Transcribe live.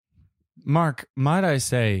Mark, might I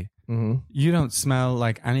say, you don't smell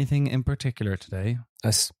like anything in particular today.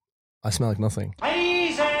 I smell like nothing.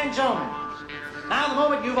 Ladies and gentlemen, now the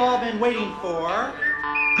moment you've all been waiting for.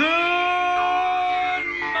 Good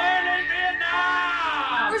morning,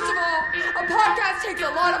 Vietnam! First of all, a podcast takes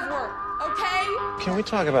a lot of work, okay? Can we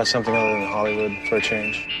talk about something other than Hollywood for a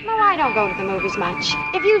change? No, I don't go to the movies much.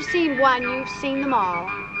 If you've seen one, you've seen them all.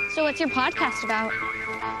 So what's your podcast about?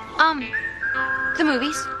 The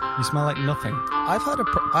movies. You smell like nothing. I've had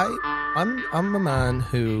I'm a man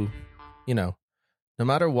who, no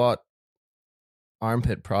matter what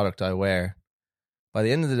armpit product I wear, by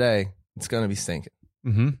the end of the day, it's going to be stinking.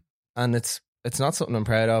 Mm-hmm. And it's not something I'm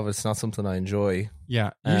proud of. It's not something I enjoy.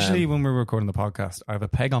 Yeah. Usually when we're recording the podcast, I have a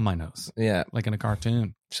peg on my nose. Yeah. Like in a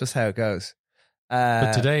cartoon. It's just how it goes.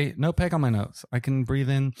 But today, no peg on my nose. I can breathe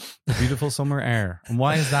in the beautiful summer air. And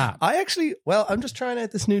why is that? I'm just trying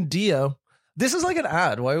out this new deo. This is like an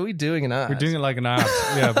ad. Why are we doing an ad? We're doing it like an ad.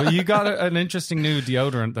 Yeah, but you got an interesting new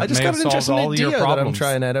deodorant that may have solved all your problems. That I'm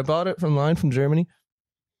trying out. I bought it from Germany.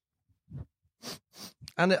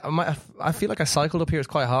 And I feel like I cycled up here. It's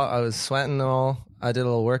quite hot. I was sweating and all. I did a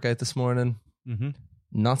little workout this morning. Mm-hmm.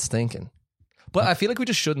 Not stinking. But I feel like we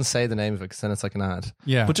just shouldn't say the name of it because then it's like an ad.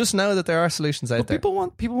 Yeah. But just know that there are solutions out there. People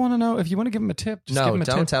want to know. If you want to give them a tip, just give them a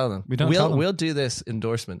tip. Don't tell them. We'll do this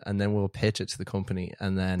endorsement and then we'll pitch it to the company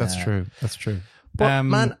and then That's true. But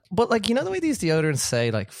but the way these deodorants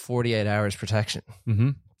say like 48 hours protection.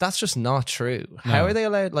 Mm-hmm. That's just not true. No. How are they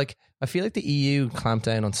allowed? I feel like the EU clamped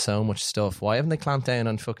down on so much stuff. Why haven't they clamped down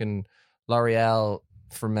on fucking L'Oreal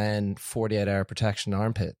for men 48-hour protection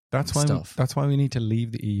armpit? That's why we need to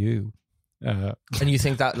leave the EU. And you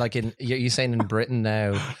think that you're saying in Britain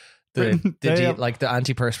now the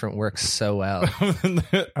antiperspirant works so well.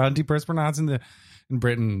 Antiperspirant ads in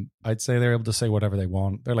Britain, I'd say they're able to say whatever they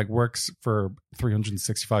want. They're like works for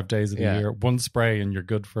 365 days of the year. One spray and you're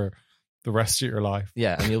good for the rest of your life.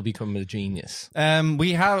 Yeah, and you'll become a genius.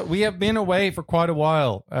 We have been away for quite a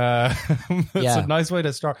while. It's a nice way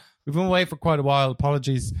to start. We've been away for quite a while.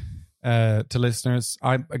 Apologies to listeners.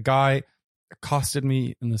 A guy accosted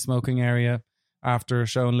me in the smoking area after a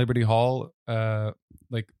show in Liberty Hall 3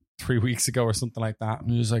 weeks ago or something like that,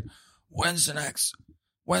 and he was like, when's the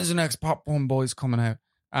next Popcorn Boys coming out?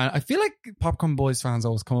 And I feel like Popcorn Boys fans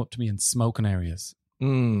always come up to me in smoking areas.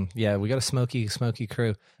 Yeah, we got a smoky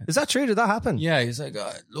crew. Is that true? Did that happen? Yeah, he's like,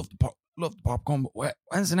 I love the popcorn, but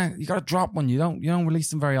when's the next? You got to drop one. You don't release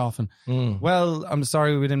them very often. Well, I'm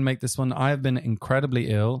sorry we didn't make this one. I have been incredibly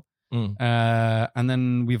ill. And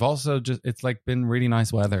then we've also it's been really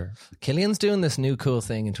nice weather. Killian's doing this new cool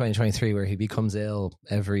thing in 2023 where he becomes ill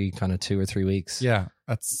every kind of 2 or 3 weeks. Yeah,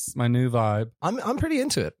 that's my new vibe. I'm pretty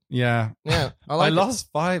into it. Yeah. I lost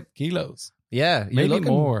 5 kilos. Yeah, maybe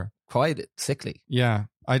more. Quite sickly. Yeah,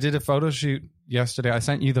 I did a photo shoot yesterday. I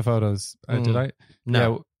sent you the photos. Did I?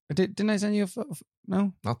 No, yeah, didn't I send you a photo?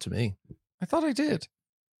 No, not to me. I thought I did.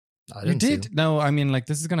 You did? No, I mean,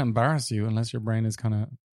 this is going to embarrass you unless your brain is kind of.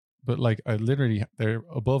 But I literally, they're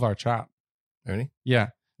above our chat. Really?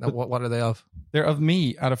 Yeah. Now, what are they of? They're of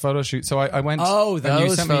me at a photo shoot. So I went. Oh,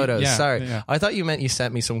 those photos. Sorry. Yeah. I thought you meant you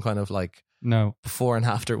sent me some kind of no before and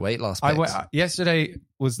after weight loss pics. Yesterday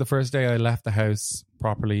was the first day I left the house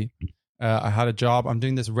properly. I had a job. I'm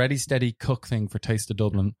doing this Ready Steady Cook thing for Taste of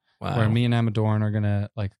Dublin, where me and Emma Dorn are gonna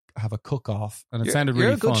have a cook off, and sounded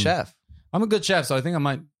really fun. You're a good chef. I'm a good chef, so I think I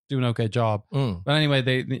might do an okay job. But anyway,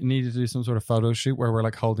 they needed to do some sort of photo shoot where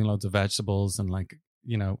we're holding loads of vegetables and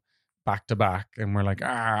back to back, and we're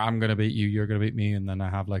I'm gonna beat you, you're gonna beat me, and then I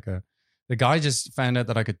have the guy just found out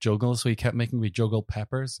that I could juggle, so he kept making me juggle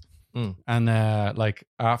peppers. And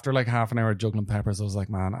after half an hour of juggling peppers, I was like,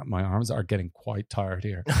 man, my arms are getting quite tired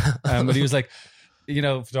here. But he was like,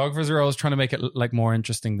 photographers are always trying to make it more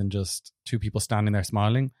interesting than just 2 people standing there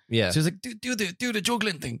smiling. Yeah. So he was like, do the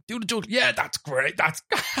juggling thing. Do the juggling. Yeah, that's great. That's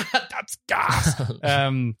gas.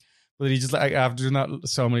 But he just after doing that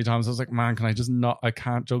so many times, I was like, man, can I just not? I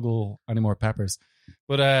can't juggle any more peppers.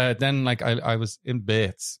 But then I was in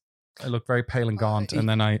bits. I looked very pale and gaunt, and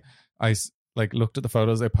then I looked at the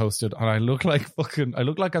photos I posted, and I look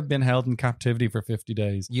like I've been held in captivity for 50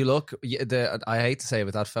 days. You look, I hate to say it,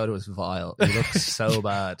 but that photo is vile. You look so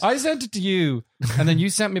bad. I sent it to you, and then you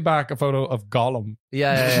sent me back a photo of Gollum.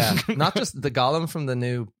 Yeah. Not just the Gollum from the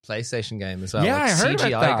new PlayStation game as well. Yeah, I heard CGI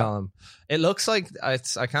about that. Gollum. It looks like I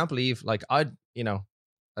can't believe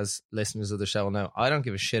as listeners of the show will know, I don't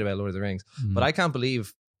give a shit about Lord of the Rings, but I can't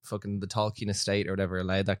believe fucking the Tolkien estate or whatever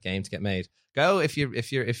allowed that game to get made. Go if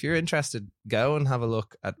you're interested, go and have a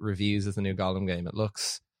look at reviews of the new Gollum game. It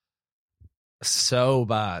looks so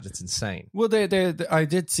bad, it's insane. Well, I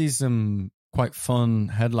did see some quite fun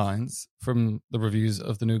headlines from the reviews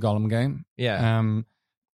of the new Gollum game. Yeah.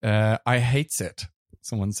 I hates it,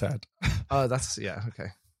 someone said. Oh, that's, yeah, okay.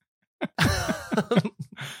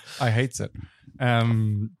 I hates it.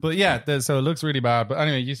 But yeah, so it looks really bad. But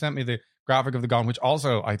anyway, you sent me the graphic of the Gollum, which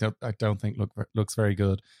also I don't think looks very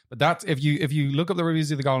good. But that's if you look up the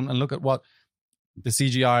reviews of the Gollum and look at what the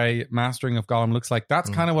CGI mastering of Gollum looks like, that's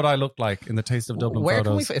kind of what I look like in the Taste of Dublin Where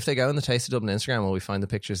photos. can we, if they go in the Taste of Dublin Instagram, will we find the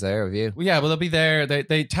pictures there of you? Well, yeah, well, they'll be there.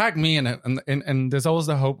 They tag me in it, and there's always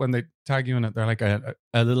the hope when they tag you in it, they're like a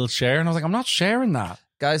little share, and I was like, I'm not sharing that.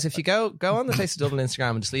 Guys, if you go on the Taste of Dublin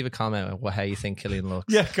Instagram and just leave a comment on how you think Killian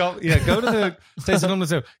looks. Yeah, go to the Taste of Dublin.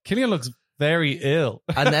 So Killian looks very ill,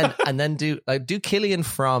 and then do Killian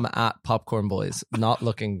from @Popcorn Boys not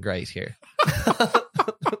looking great here.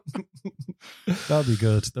 That'd be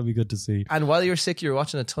good. That'd be good to see. And while you were sick, you were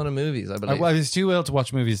watching a ton of movies, I believe. I was too ill to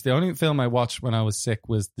watch movies. The only film I watched when I was sick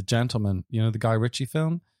was The Gentleman. You know, the Guy Ritchie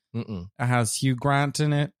film. Mm-mm. It has Hugh Grant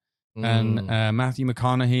in it and Matthew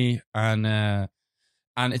McConaughey,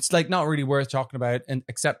 and it's like not really worth talking about. And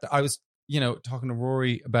except that I was, talking to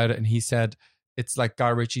Rory about it, and he said it's like Guy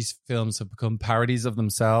Ritchie's films have become parodies of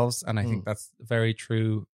themselves, and I think that's very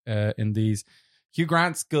true in these. Hugh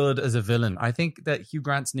Grant's good as a villain. I think that Hugh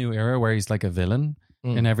Grant's new era, where he's like a villain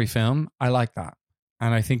in every film, I like that.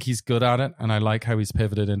 And I think he's good at it. And I like how he's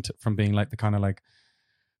pivoted from being like the kind of like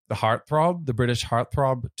the heartthrob, the British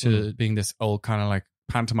heartthrob, to being this old kind of like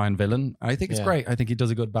pantomime villain. I think it's great. I think he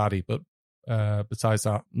does a good baddie. But besides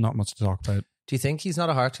that, not much to talk about. Do you think he's not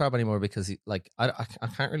a heartthrob anymore because he, like, I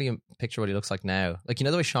can't really picture what he looks like now. Like,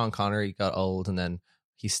 the way Sean Connery got old and then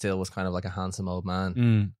he still was kind of like a handsome old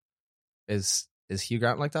man. Is Hugh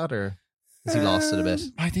Grant like that, or has he lost it a bit?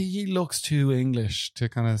 I think he looks too English to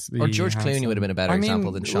kind of be Or George handsome. Clooney would have been a better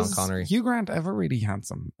example than Sean Connery. Hugh Grant ever really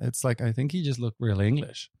handsome? It's like, I think he just looked real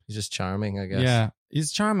English. He's just charming, I guess. Yeah,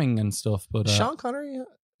 he's charming and stuff. But Sean Connery's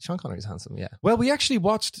handsome, yeah. Well, we actually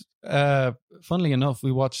watched, funnily enough,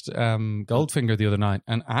 Goldfinger the other night,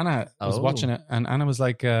 and Anna was watching it, and Anna was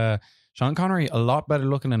like, Sean Connery, a lot better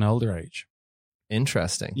looking in older age.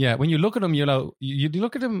 Interesting. Yeah, when you look at him, you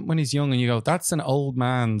look at him when he's young and you go, that's an old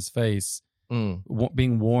man's face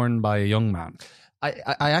being worn by a young man.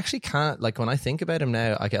 I actually can't, like, when I think about him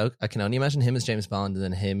now, I can only imagine him as James Bond and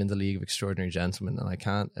then him in the League of Extraordinary Gentlemen, and I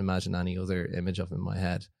can't imagine any other image of him in my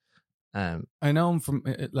head. I know him from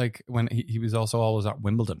like when he was also always at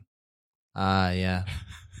Wimbledon. Yeah.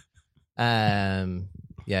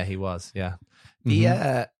 Yeah, he was. Yeah.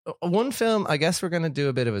 The one film, I guess we're going to do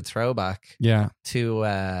a bit of a throwback. Yeah. To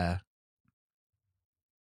a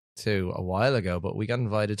while ago, but we got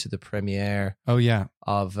invited to the premiere. Oh yeah.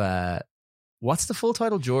 Of what's the full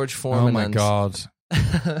title? George Foreman. Oh my God.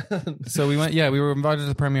 So we went. Yeah, we were invited to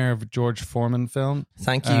the premiere of a George Foreman film.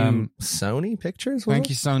 Thank you, Sony Pictures. Thank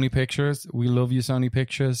you, Sony Pictures. We love you, Sony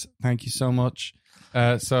Pictures. Thank you so much.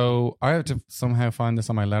 So I have to somehow find this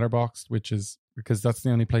on my letterbox, which is because that's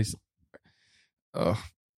the only place.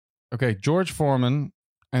 Okay, George Foreman,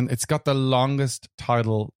 and it's got the longest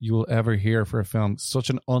title you will ever hear for a film. Such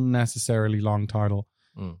an unnecessarily long title.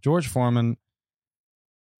 George Foreman.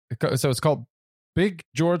 So it's called Big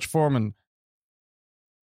George Foreman.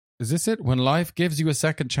 Is this it? When life gives you a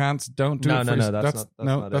second chance, don't do it.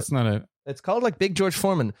 That's not it. It's called like Big George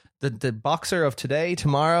Foreman, the boxer of today,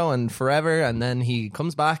 tomorrow, and forever. And then he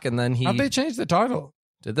comes back, and then have they changed the title?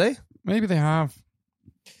 Did they? Maybe they have.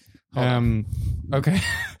 Okay.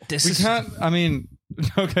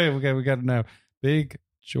 Okay, we got it now. Big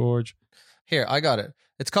George. Here, I got it.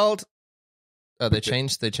 It's called. Oh, they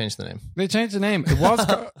changed the name. They changed the name. It was.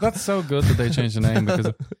 That's so good that they changed the name because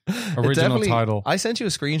of original title. I sent you a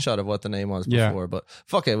screenshot of what the name was before, but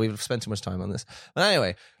fuck it, we've spent too much time on this. But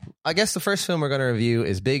anyway, I guess the first film we're going to review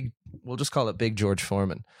is Big. We'll just call it Big George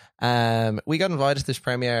Foreman. We got invited to this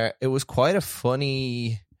premiere. It was quite a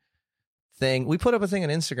funny thing. We put up a thing on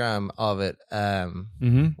Instagram of it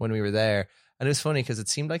when we were there, and it was funny because it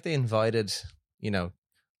seemed like they invited, a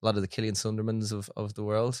lot of the Killian Sundermans of the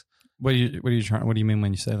world. What do you mean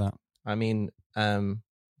when you say that? I mean,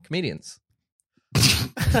 comedians.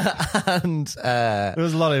 And there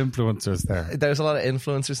was a lot of influencers there. There was a lot of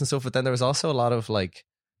influencers and stuff, but then there was also a lot of like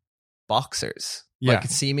boxers. Yeah. Like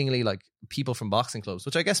seemingly like people from boxing clubs,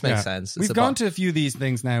 which I guess makes sense. We've gone to a few of these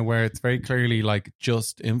things now where it's very clearly like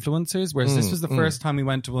just influencers, whereas this was the first time we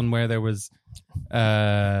went to one where there was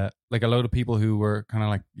like a load of people who were kind of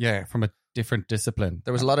like, from a different discipline.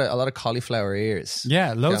 There was a lot of cauliflower ears.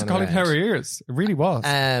 Yeah, loads of cauliflower ears. It really was.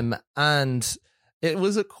 And it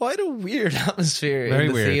was quite a weird atmosphere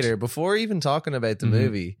in the theater before even talking about the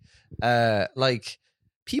movie. Like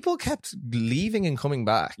people kept leaving and coming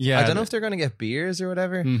back. Yeah, I don't know if they're going to get beers or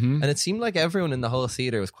whatever. Mm-hmm. And it seemed like everyone in the whole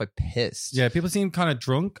theater was quite pissed. Yeah, people seemed kind of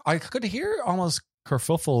drunk. I could hear almost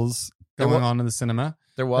kerfuffles going on in the cinema.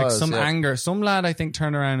 There was like some anger. Some lad, I think,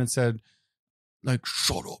 turned around and said, like,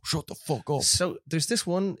 shut up, shut the fuck up. So there's this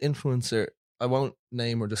one influencer, I won't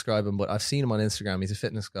name or describe him, but I've seen him on Instagram. He's a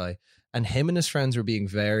fitness guy. And him and his friends were being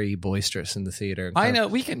very boisterous in the theater. I know.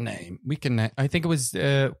 We can name. I think it was,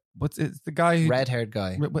 it's the guy who... Red-haired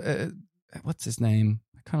guy. What's his name?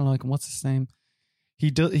 I kind of like him. What's his name?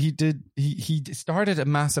 He started a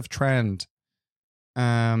massive trend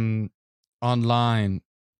online.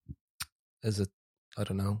 Is it? I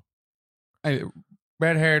don't know.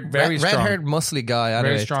 Red-haired, very strong. Red-haired, muscly guy.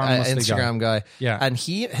 Very strong, muscly Instagram guy. Yeah. And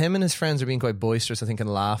him and his friends are being quite boisterous, I think, and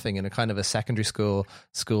laughing in a kind of a secondary school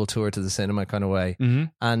tour to the cinema kind of way. Mm-hmm.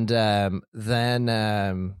 And then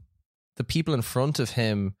the people in front of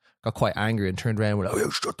him got quite angry and turned around and were like, "Oh,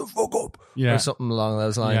 shut the fuck up," or something along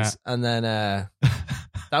those lines. Yeah. And then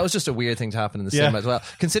that was just a weird thing to happen in the cinema as well.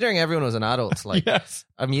 Considering everyone was an adult, like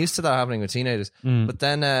I'm used to that happening with teenagers. But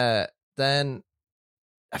then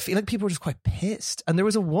I feel like people were just quite pissed, and there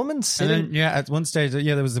was a woman sitting. At one stage,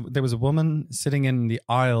 there was a woman sitting in the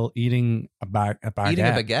aisle eating a baguette. Eating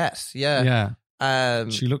a baguette, yeah.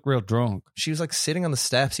 She looked real drunk. She was like sitting on the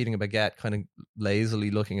steps eating a baguette, kind of lazily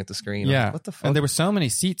looking at the screen. Yeah, like, what the fuck? And there were so many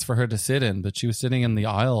seats for her to sit in, but she was sitting in the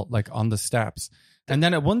aisle, like on the steps. And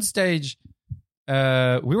then at one stage, we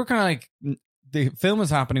were kind of like, the film was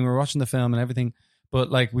happening. We were watching the film and everything, but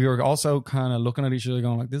like we were also kind of looking at each other,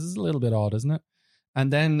 going like, "This is a little bit odd, isn't it?"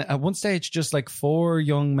 And then at one stage, just like four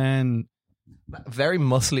young men, very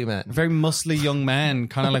muscly young men,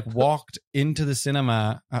 kind of like walked into the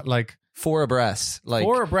cinema at like four abreast, like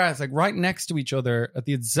right next to each other at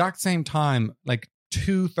the exact same time, like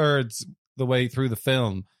 2/3 the way through the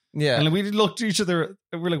film. Yeah, and we looked at each other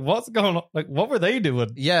and we're like, "What's going on? Like, what were they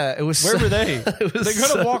doing? Yeah, it was. Where were they? They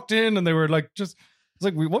kind of walked in and they were like, just.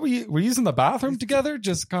 It's like, what were you using the bathroom together?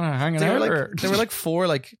 Just kind of hanging out? They were like four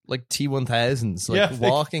like T1000s,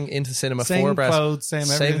 walking into cinema, same four abreast, clothes,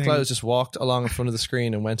 same clothes, just walked along in front of the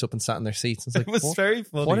screen and went up and sat in their seats. It's like, it was very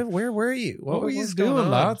funny. Where were you? What were you doing,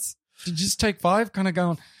 lads? Did you just take five? Kind of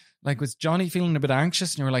going, like, was Johnny feeling a bit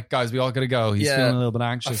anxious? And you were like, guys, we all got to go. He's feeling a little bit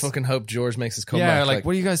anxious. I fucking hope George makes his comeback. Yeah, like,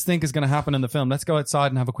 what do you guys think is going to happen in the film? Let's go outside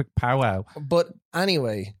and have a quick powwow. But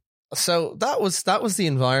anyway... So that was the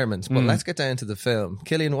environment, but let's get down to the film.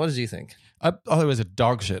 Killian, what did you think? I thought it was a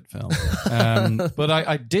dog shit film. But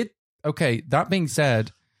I did, okay, that being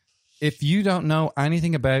said, if you don't know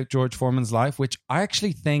anything about George Foreman's life, which I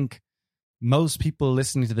actually think most people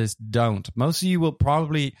listening to this don't, most of you will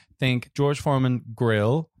probably think George Foreman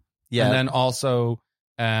grill. Yeah. And then also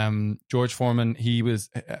George Foreman, he was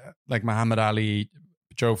like Muhammad Ali,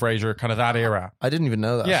 Joe Frazier, kind of that era. I didn't even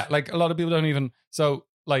know that. Yeah, like a lot of people don't even, so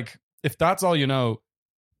like, if that's all you know,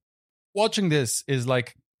 watching this is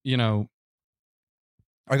like, you know,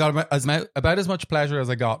 I got about as much pleasure as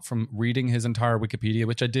I got from reading his entire Wikipedia,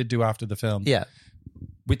 which I did do after the film. Yeah.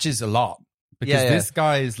 Which is a lot. Because this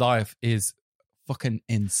guy's life is fucking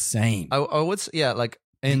insane. I would say, like...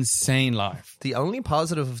 Insane life. The only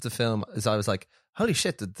positive of the film is I was like, holy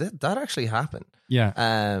shit, did that actually happen?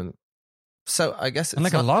 Yeah. So I guess... And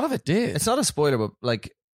like a lot of it did. It's not a spoiler, but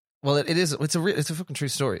like... Well, it is. It's a fucking true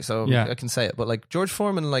story. So I can say it. But like George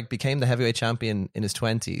Foreman, like became the heavyweight champion in his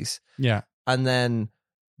 20s. Yeah, and then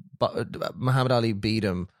Muhammad Ali beat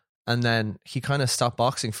him, and then he kind of stopped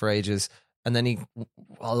boxing for ages. And then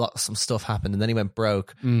some stuff happened, and then he went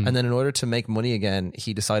broke. And then in order to make money again,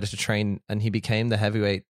 he decided to train, and he became the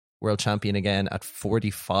heavyweight world champion again at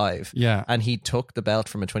 45. Yeah. And he took the belt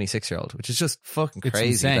from a 26-year-old, which is just fucking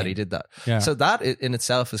crazy that he did that. Yeah. So that in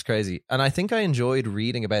itself is crazy. And I think I enjoyed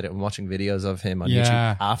reading about it and watching videos of him on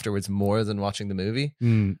YouTube afterwards more than watching the movie.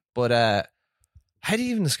 But how do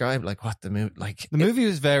you even describe like what the movie like? The movie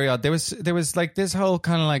was very odd. There was like this whole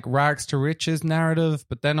kind of like rags to riches narrative,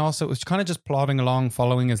 but then also it was kind of just plodding along,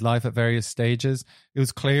 following his life at various stages. It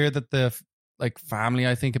was clear that the like family,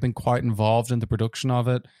 I think, had been quite involved in the production of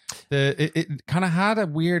it. It kind of had a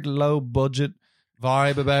weird low budget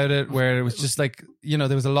vibe about it, where it was just like, you know,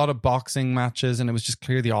 there was a lot of boxing matches, and it was just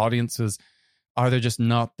clear the audience was either just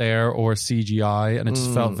not there or CGI, and it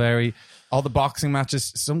just felt very. All the boxing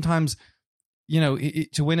matches sometimes, you know,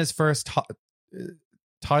 to win his first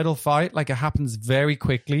title fight, like it happens very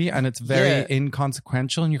quickly and it's very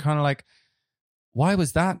inconsequential, and you're kind of like, why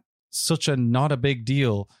was that such a not a big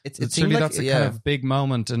deal? It certainly like, that's a kind of big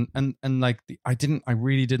moment, and like I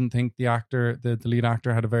really didn't think the lead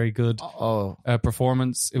actor had a very good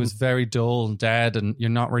performance. It was very dull and dead, and you're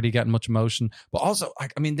not really getting much emotion. But also,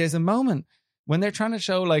 like, I mean, there's a moment when they're trying to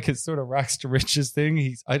show like his sort of rags to riches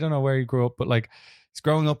thing, I don't know where he grew up, but like he's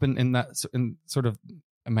growing up in sort of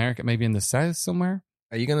America, maybe in the South somewhere.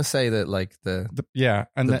 Are you gonna say that like the bit,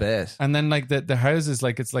 and then like the houses,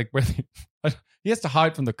 like it's like where he has to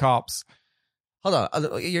hide from the cops. Hold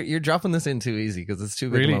on, you're dropping this in too easy because it's too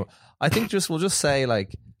big. Really? I think we'll just say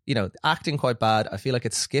like, you know, acting quite bad. I feel like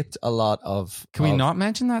it skipped a lot of. Can we not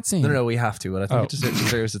mention that scene? No, we have to. But I think it just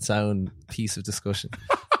deserves its own piece of discussion.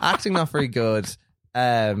 Acting not very good.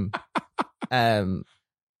 There's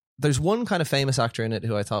one kind of famous actor in it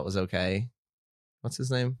who I thought was okay. What's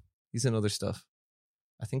his name? He's in other stuff.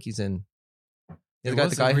 I think he's in the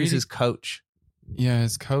guy who's his coach. Yeah,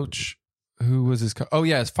 his coach. Who was his coach? Oh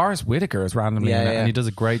yeah, it's Forrest Whitaker is randomly in it, and he does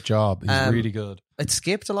a great job. He's really good. It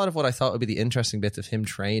skipped a lot of what I thought would be the interesting bits of him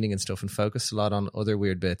training and stuff, and focused a lot on other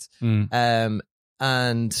weird bits.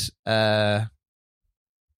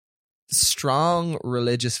 Strong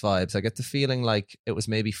religious vibes. I get the feeling like it was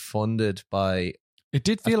maybe funded by. It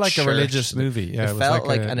did feel like a religious movie. Yeah, it felt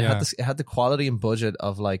like and it had the quality and budget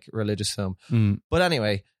of like religious film. But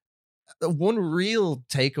anyway, one real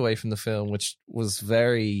takeaway from the film, which was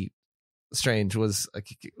very strange, was like,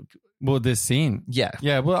 well, this scene.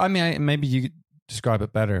 Yeah. Well, I mean, maybe you could describe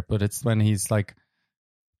it better, but it's when he's like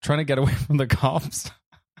trying to get away from the cops,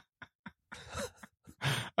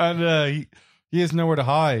 and he has nowhere to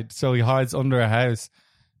hide, so he hides under a house.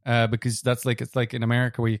 Because that's like, it's like in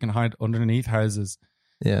America where you can hide underneath houses.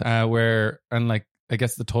 Yeah. And like, I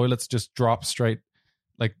guess the toilets just drop straight.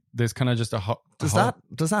 Like there's kind of just does that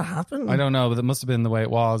happen? I don't know, but it must have been the way it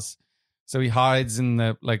was. So he hides in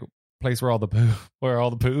the like place where all the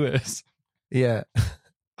poo is. Yeah.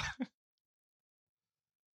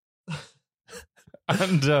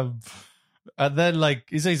 and then like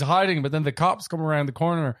he's hiding, but then the cops come around the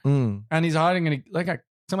corner and he's hiding, and he like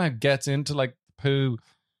somehow gets into like poo.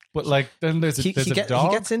 But like then there's a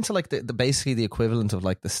dog. He gets into like the basically the equivalent of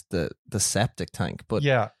like the septic tank, but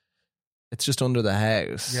yeah, it's just under the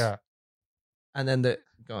house. Yeah, and then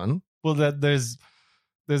gone. Well, there's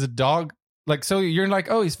a dog. Like, so you're like,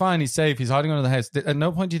 oh, he's fine, he's safe, he's hiding under the house. At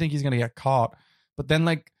no point do you think he's gonna get caught. But then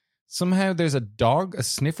like somehow there's a dog, a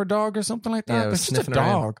sniffer dog or something like that. Yeah, there's just a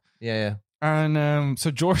dog. Yeah. And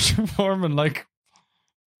so George Foreman, like,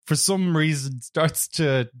 for some reason starts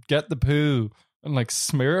to get the poo and like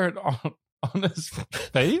smear it on his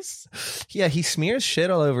face. Yeah, he smears shit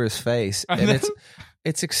all over his face, and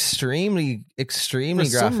it's extremely for graphic.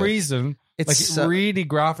 some reason. It's like really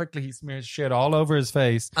graphically, he smears shit all over his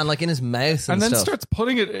face and like in his mouth, and then stuff. Starts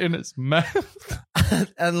putting it in his mouth.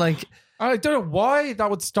 And like, I don't know why that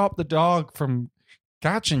would stop the dog from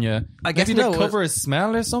catching you. I guess maybe to cover his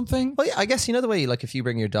smell or something. Well, yeah, I guess you know the way, like, if you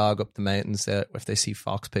bring your dog up the mountains, if they see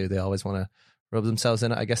fox poo, they always want to rub themselves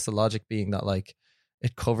in it. I guess the logic being that like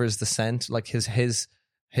it covers the scent, like his.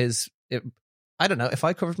 I don't know. If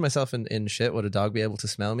I covered myself in shit, would a dog be able to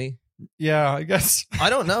smell me? Yeah, I guess. I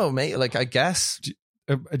don't know, mate. Like, I guess. Do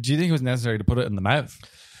you think it was necessary to put it in the mouth?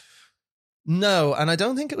 No, and I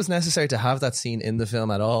don't think it was necessary to have that scene in the film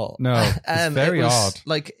at all. No, it's very odd.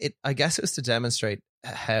 Like, I guess it was to demonstrate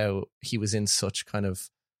how he was in such kind of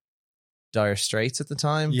dire straits at the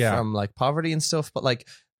time from like poverty and stuff. But like,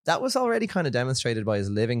 that was already kind of demonstrated by his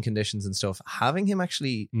living conditions and stuff. Having him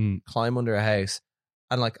actually climb under a house,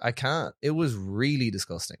 and like, it was really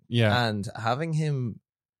disgusting. Yeah. And having him,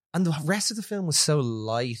 and the rest of the film was so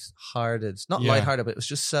light-hearted. Not light-hearted, but it was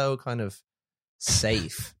just so kind of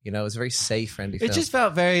safe. You know, it was a very safe, friendly film. It just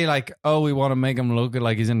felt very like, oh, we want to make him look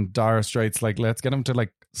like he's in dire straits. Like, let's get him to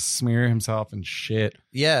like smear himself and shit.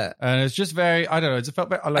 Yeah. And it's just very, I don't know, it just felt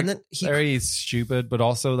very, like, very stupid, but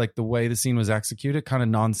also like the way the scene was executed, kind of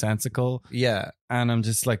nonsensical. Yeah. And I'm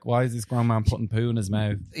just like, why is this grown man putting poo in his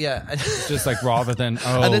mouth? Yeah. Just like, rather than,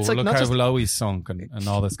 oh, and it's like, look how low he's sunk and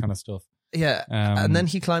all this kind of stuff. Yeah. And then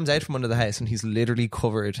he climbs out from under the house and he's literally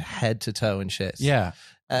covered head to toe in shit. Yeah.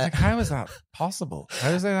 Like, how is that possible?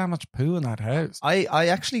 How is there that much poo in that house? I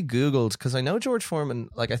actually Googled, because I know George Foreman,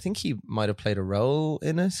 like, I think he might have played a role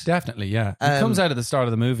in it. Definitely, yeah. He comes out at the start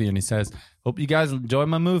of the movie and he says, hope you guys enjoy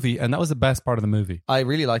my movie. And that was the best part of the movie. I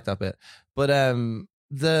really liked that bit. But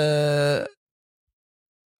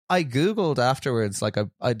I Googled afterwards, like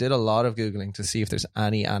I did a lot of Googling to see if there's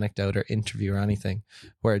any anecdote or interview or anything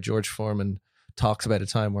where George Foreman talks about a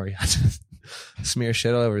time where he had to smear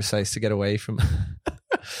shit all over his face to get away from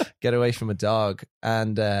a dog.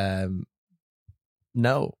 And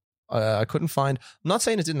no, I couldn't find. I'm not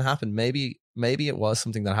saying it didn't happen. Maybe it was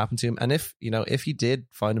something that happened to him. And if he did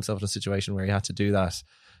find himself in a situation where he had to do that,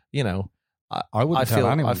 you know, I wouldn't tell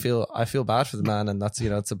anyone. I feel bad for the man, and that's, you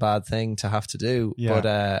know, it's a bad thing to have to do. Yeah.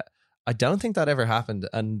 But I don't think that ever happened.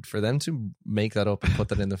 And for them to make that up and put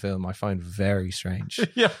that in the film, I find very strange.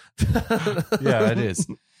 Yeah, it is.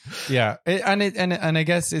 Yeah, and I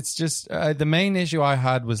guess it's just the main issue I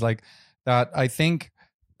had was like that. I think,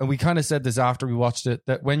 and we kind of said this after we watched it,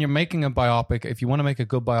 that when you're making a biopic, if you want to make a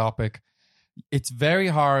good biopic, it's very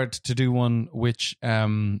hard to do one which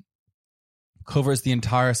covers the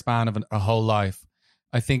entire span of a whole life.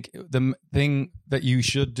 I think the thing that you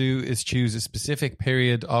should do is choose a specific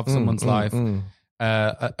period of someone's life,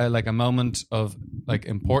 like a moment of like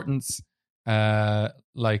importance,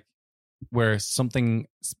 like where something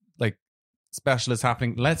like special is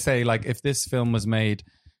happening. Let's say, like, if this film was made,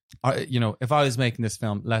 if I was making this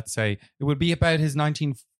film, let's say it would be about his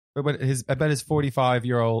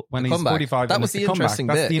 45-year-old when he's 45. That was the interesting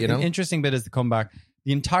bit. The interesting bit is the comeback.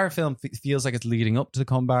 The entire film feels like it's leading up to the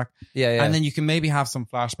comeback. Yeah. And then you can maybe have some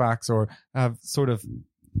flashbacks or have sort of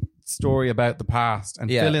story about the past and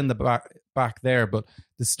fill in the back there. But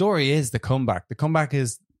the story is the comeback. The comeback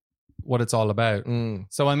is what it's all about.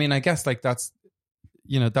 So, I mean, I guess like that's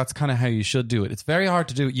kind of how you should do it. It's very hard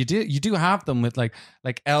to do. You do have them with like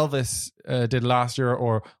Elvis did last year,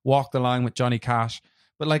 or Walk the Line with Johnny Cash.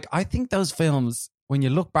 But like, I think those films, when you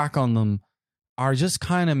look back on them, are just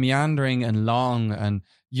kind of meandering and long, and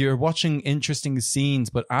you're watching interesting scenes,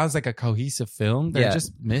 but as like a cohesive film, they're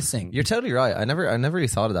just missing. You're totally right. I never really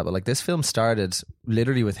thought of that, but like this film started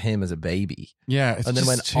literally with him as a baby. Yeah. And then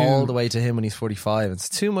went all the way to him when he's 45. It's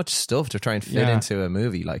too much stuff to try and fit into a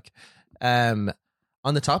movie. Like, on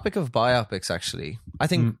the topic of biopics, actually, I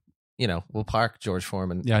think, we'll park George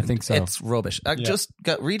Foreman. Yeah, I think so. It's rubbish. Just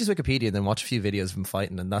read his Wikipedia and then watch a few videos of him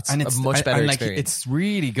fighting, and that's a much better experience. It's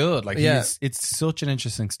really good. Like, it's such an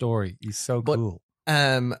interesting story. He's so cool.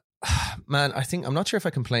 Man, I think, I'm not sure if I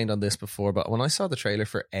complained on this before, but when I saw the trailer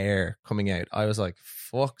for Air coming out, I was like,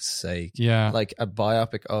 fuck's sake. Yeah. Like a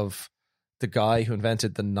biopic of the guy who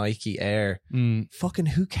invented the Nike Air. Fucking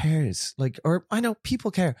who cares? Like, or I know people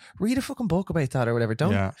care. Read a fucking book about that or whatever.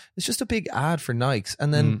 It's just a big ad for Nikes.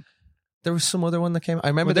 And then there was some other one that came. I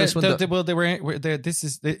remember this one. This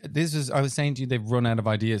is. I was saying to you, they've run out of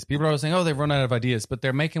ideas. People are always saying, "Oh, they've run out of ideas," but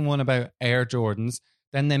they're making one about Air Jordans.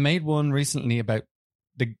 Then they made one recently about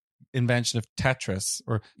the invention of Tetris,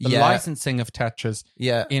 or the licensing of Tetris.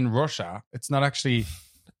 in Russia. It's not actually.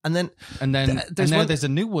 And then there's a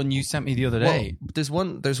new one you sent me the other day. There was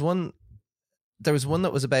one that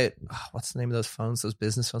was about what's the name of those phones? Those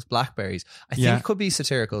business phones, Blackberries. I think it could be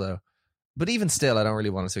satirical though. But even still, I don't really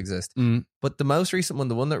want it to exist. But the most recent one,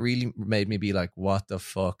 the one that really made me be like, what the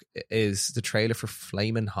fuck, is the trailer for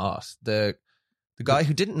Flamin' Hot. The guy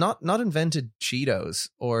who not invented Cheetos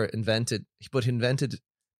but invented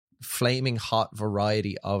flaming hot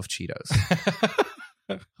variety of Cheetos.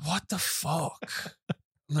 What the fuck?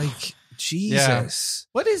 Like, Jesus.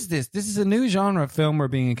 What is this? This is a new genre of film we're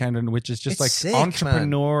being encountered in, which is just like sick,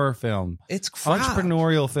 entrepreneur film. It's crap.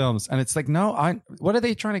 Entrepreneurial films. And it's like, what are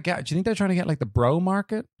they trying to get? Do you think they're trying to get like the bro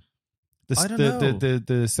market? I don't know.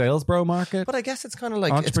 The sales bro market? But I guess it's kind of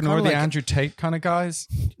like entrepreneur, the Andrew Tate kind of guys.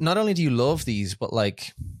 Not only do you love these, but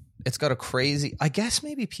like it's got a crazy, I guess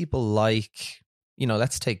maybe people like,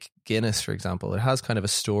 let's take Guinness, for example. It has kind of a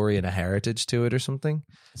story and a heritage to it or something.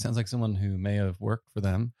 Sounds like someone who may have worked for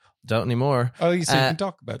them. Don't anymore. Oh, you can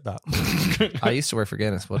talk about that. I used to work for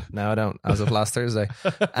Guinness, but now I don't, as of last Thursday.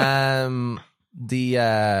 But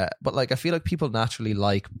like, I feel like people naturally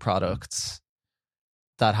like products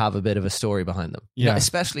that have a bit of a story behind them. Yeah.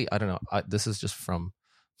 Especially, I don't know, this is just from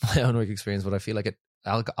my own work experience, but I feel like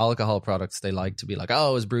alcohol products, they like to be like,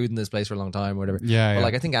 oh, it was brewed in this place for a long time or whatever. Yeah. But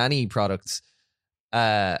like, I think any products,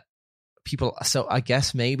 people, so I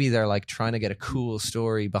guess maybe they're like trying to get a cool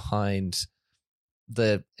story behind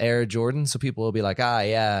the Air Jordan, so people will be like,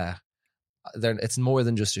 it's more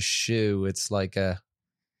than just a shoe. It's like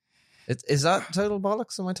is that total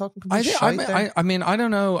bollocks? Am I talking complete shite there? I mean, I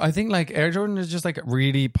don't know. I think like Air Jordan is just like a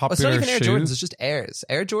really popular it's not even shoe. Air Jordans, it's just Airs.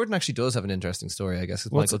 Air Jordan actually does have an interesting story, I guess.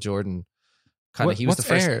 Michael Jordan he was the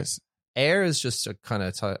first. Airs? Air is just a kind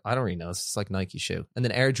of I don't really know. It's just like Nike shoe, and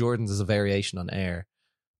then Air Jordans is a variation on Air.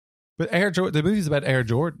 But the movie's about Air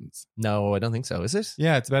Jordans. No, I don't think so. Is it?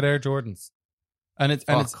 Yeah, it's about Air Jordans. And it's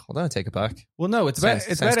well, then I take it back. Well, no, it's about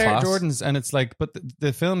Air Jordans, and it's like, but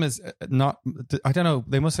the film is not. I don't know.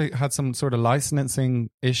 They must have had some sort of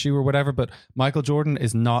licensing issue or whatever. But Michael Jordan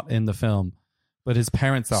is not in the film, but his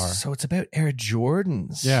parents are. So it's about Air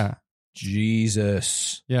Jordans. Yeah.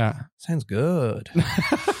 Jesus. Yeah. Sounds good.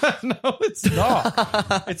 No, it's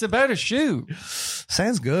not. It's about a shoe.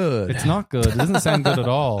 Sounds good. It's not good. It doesn't sound good at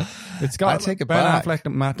all. It's got take it Ben back. Affleck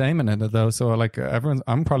and Matt Damon in it though, so like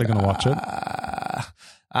I'm probably going to watch it.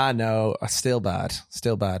 No, still bad.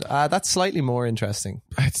 That's slightly more interesting.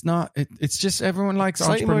 It's not. It's just everyone likes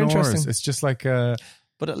Slightly more entrepreneurs. interesting. It's just like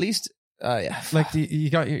But at least, yeah. like you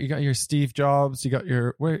got your Steve Jobs. You got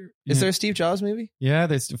your Is there a Steve Jobs movie? Yeah,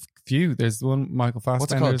 there's a few. There's one Michael Fassbender.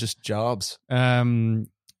 What's it called? Just Jobs.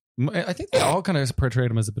 I think they all kind of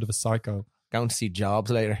portrayed him as a bit of a psycho. Going to see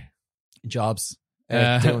Jobs later. Jobs.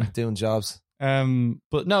 Doing Jobs.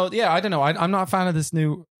 But no, yeah, I don't know. I'm not a fan of this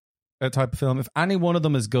new type of film. If any one of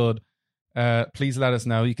them is good, please let us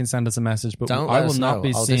know. You can send us a message. But I will not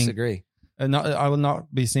be seeing. Disagree. I will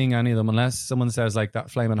not be seeing any of them unless someone says like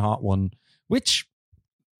that Flamin' Hot one, which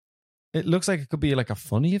it looks like it could be like a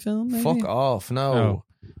funny film. Maybe? Fuck off! No.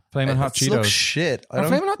 Flamin' Hot Cheetos. Looks shit.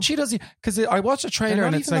 Flamin' Hot Cheetos, because I watched a trailer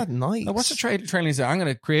and it's like, nice. I watched a trailer and it's like, I'm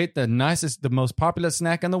going to create the nicest, the most popular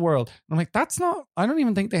snack in the world. And I'm like, that's not, I don't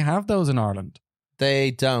even think they have those in Ireland.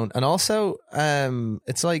 They don't. And also,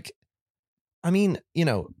 it's like, I mean, you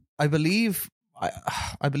know, I believe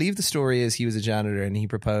the story is he was a janitor and he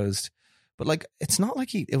proposed, but like, it's not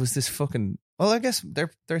like it was this fucking, well, I guess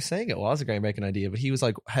they're saying it was a groundbreaking idea, but he was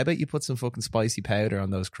like, how about you put some fucking spicy powder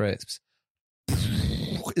on those crisps?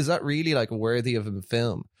 Is that really like worthy of a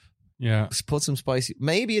film? Yeah. Just put some spicy.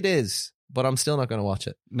 Maybe it is, but I'm still not going to watch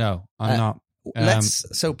it. No, I'm not.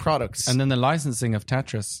 So products. And then the licensing of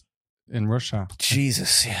Tetris in Russia.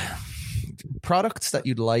 Jesus, yeah. Products that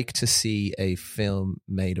you'd like to see a film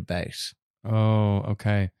made about. Oh,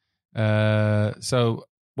 okay. So,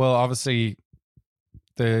 well, obviously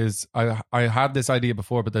there's, I had this idea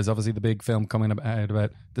before, but there's obviously the big film coming out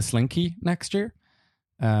about the Slinky next year.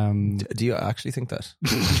 Do you actually think that?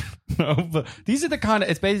 No, but these are the kind of,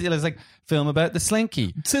 it's basically like film about the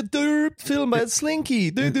Slinky. It's a derp film about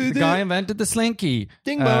Slinky. The guy invented the Slinky.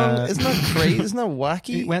 Ding bong. Isn't that crazy? Isn't that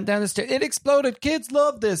wacky? It went down the stairs. It exploded. Kids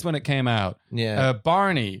loved this when it came out. Yeah.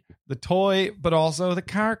 Barney, the toy, but also the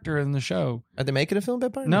character in the show. Are they making a film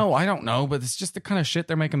about Barney? No, I don't know, but it's just the kind of shit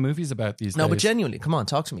they're making movies about these days. No, but genuinely, come on,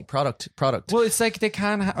 talk to me. Product. Well, it's like they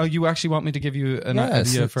can. Oh, you actually want me to give you an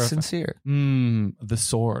idea for sincere? The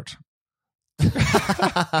sword.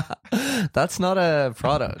 That's not a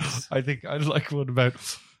product. I think I'd like one about.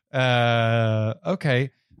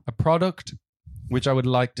 Okay, a product which I would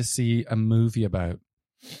like to see a movie about.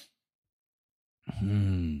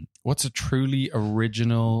 What's a truly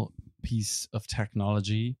original piece of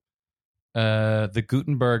technology? The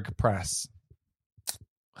Gutenberg press.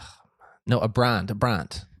 No, a brand.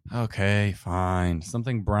 Okay, fine.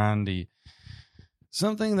 Something brandy.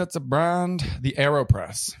 Something that's a brand. The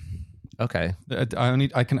AeroPress. Okay.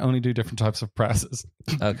 I can only do different types of presses.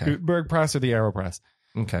 Okay. Gutenberg press or the AeroPress.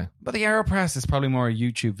 Okay. But the AeroPress is probably more a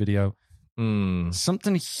YouTube video.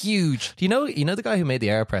 Something huge. Do you know the guy who made the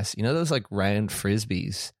AeroPress? You know those like round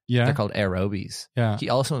frisbees? Yeah. They're called aerobies. Yeah. He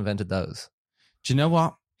also invented those. Do you know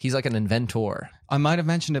what? He's like an inventor. I might have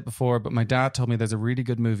mentioned it before, but my dad told me there's a really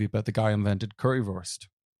good movie about the guy who invented currywurst.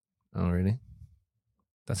 Oh, really?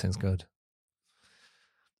 That sounds good.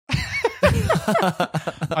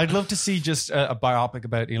 I'd love to see just a biopic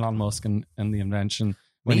about Elon Musk and the invention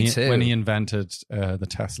when he invented the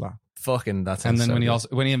Tesla. Fucking that sounds. And then so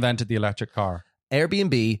when he invented the electric car.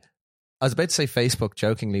 Airbnb. I was about to say Facebook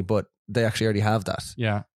jokingly, but they actually already have that.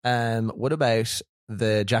 Yeah. What about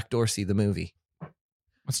the Jack Dorsey the movie?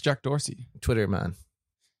 What's Jack Dorsey? Twitter man.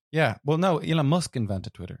 Yeah. Well, no, Elon Musk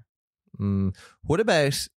invented Twitter. What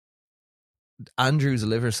about Andrew's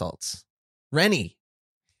liver salts? Rennie.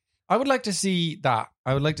 I would like to see that.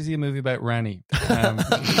 I would like to see a movie about Rennie.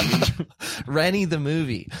 Rennie the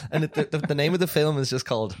movie. And the name of the film is just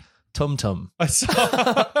called Tum Tum. I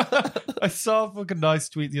saw a fucking nice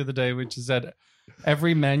tweet the other day which said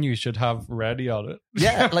every menu should have Rennie on it.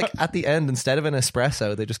 Yeah, like at the end, instead of an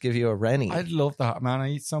espresso, they just give you a Rennie. I'd love that, man.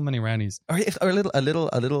 I eat so many Rennies. Or a little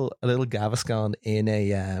Gaviscon in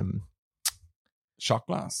a shot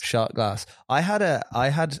glass. I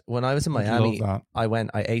had when I was in Miami, I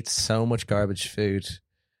ate so much garbage food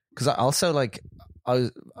because I was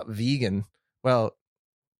vegan. Well,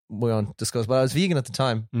 we won't discuss, but I was vegan at the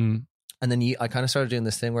time. And then I kind of started doing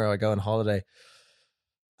this thing where I go on holiday,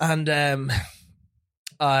 and when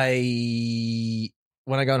I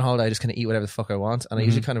go on holiday, I just kind of eat whatever the fuck I want, and I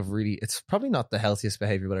usually kind of really, it's probably not the healthiest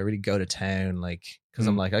behavior, but I really go to town, like, because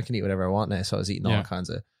I'm like, I can eat whatever I want now. So I was eating all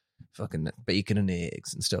kinds of fucking bacon and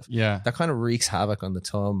eggs and stuff. Yeah, that kind of wreaks havoc on the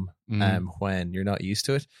tum when you're not used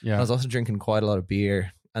to it. Yeah, I was also drinking quite a lot of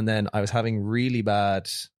beer, and then I was having really bad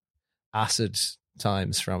acid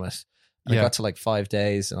times from it. And I got to like 5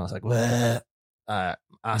 days, and I was like,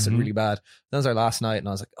 acid really bad. That was our last night, and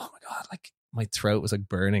I was like, oh my god, like my throat was like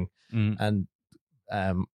burning. And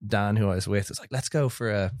Dan, who I was with, was like, let's go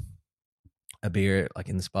for a beer like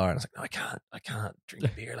in this bar, and I was like, no, I can't drink a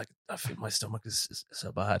beer. Like, I feel my stomach is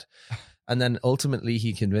so bad. And then ultimately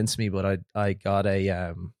he convinced me, but I got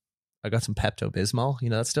I got some Pepto-Bismol, you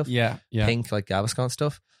know that stuff? Yeah. Pink, like Gaviscon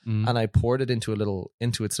stuff. Mm. And I poured it into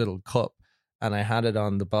its little cup, and I had it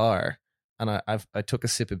on the bar, and I took a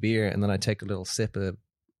sip of beer, and then I take a little sip of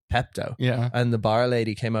Pepto. Yeah. And the bar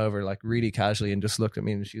lady came over like really casually and just looked at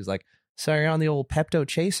me, and she was like, so you're on the old Pepto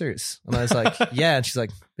chasers? And I was like, yeah. And she's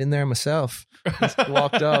like, been there myself. Just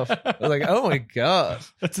walked off. I was like, oh my God.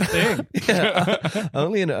 That's a thing. Yeah.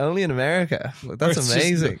 Only in America. Like, that's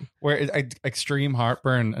amazing. Where extreme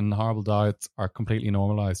heartburn and horrible diets are completely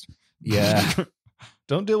normalized. Yeah.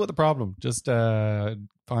 Don't deal with the problem. Just find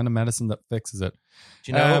a medicine that fixes it.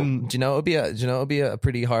 Do you know it would be a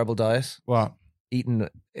pretty horrible diet? What? Eating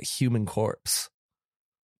a human corpse.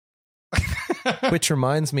 Which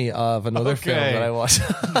reminds me of another film that I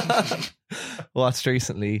watched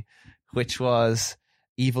recently, which was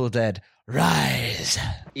Evil Dead Rise.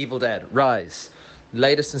 Evil Dead Rise.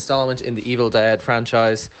 Latest installment in the Evil Dead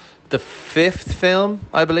franchise. The 5th film,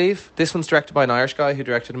 I believe. This one's directed by an Irish guy who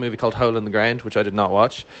directed a movie called Hole in the Ground, which I did not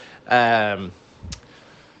watch.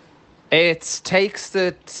 It takes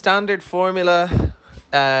the standard formula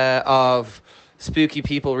of spooky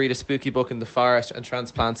people read a spooky book in the forest and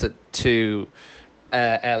transplants it to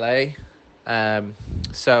LA.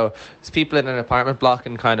 So it's people in an apartment block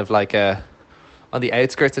and kind of like on the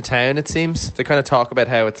outskirts of town, it seems. They kind of talk about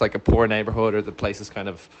how it's like a poor neighborhood, or the place is kind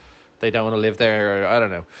of, they don't want to live there, or I don't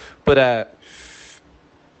know. But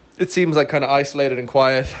it seems like kind of isolated and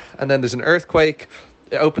quiet. And then there's an earthquake.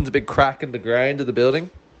 It opens a big crack in the ground of the building.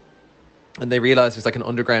 And they realize there's like an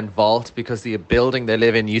underground vault because the building they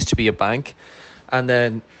live in used to be a bank. And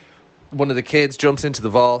then one of the kids jumps into the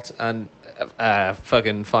vault and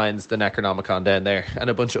fucking finds the Necronomicon down there and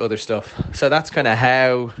a bunch of other stuff. So that's kind of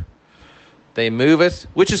how they move it,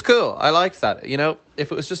 which is cool. I liked that. You know,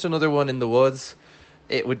 if it was just another one in the woods,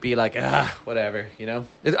 it would be like, whatever, you know.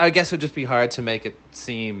 I guess it would just be hard to make it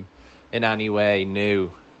seem in any way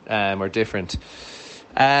new or different.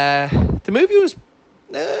 The movie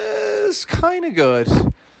was kind of good.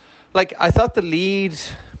 Like, I thought the lead...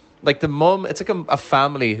 Like the mum, it's like a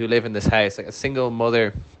family who live in this house, like a single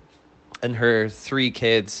mother and her 3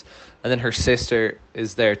 kids, and then her sister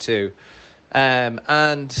is there too. And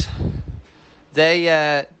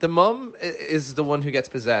they, the mum is the one who gets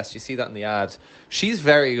possessed. You see that in the ad. She's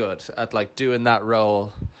very good at like doing that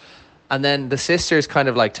role. And then the sister is kind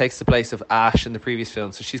of like takes the place of Ash in the previous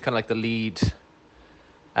film. So she's kind of like the lead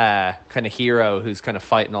kind of hero who's kind of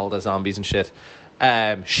fighting all the zombies and shit.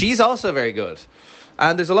 She's also very good.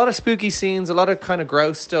 And there's a lot of spooky scenes, a lot of kind of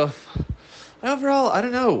gross stuff. Overall, I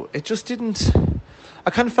don't know. It just didn't... I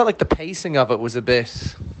kind of felt like the pacing of it was a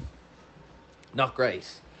bit... not great.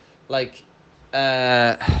 Like,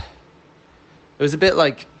 it was a bit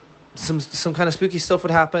like some kind of spooky stuff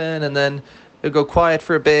would happen, and then it would go quiet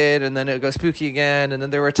for a bit, and then it would go spooky again, and then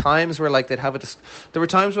there were times where like there were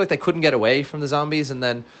times where like they couldn't get away from the zombies, and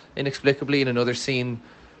then inexplicably in another scene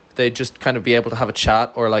they'd just kind of be able to have a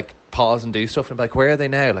chat or like pause and do stuff and be like, where are they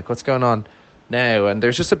now? Like, what's going on now? And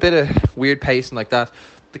there's just a bit of weird pacing like that.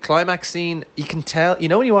 The climax scene, you can tell, you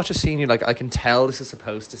know, when you watch a scene, you're like, I can tell this is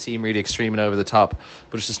supposed to seem really extreme and over the top,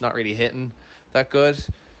 but it's just not really hitting that good.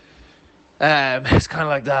 It's kind of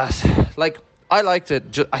like that. Like, I liked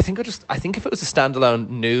it. I think if it was a standalone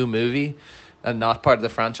new movie and not part of the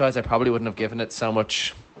franchise, I probably wouldn't have given it so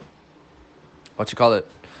much, wouldn't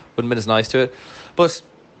been as nice to it. But,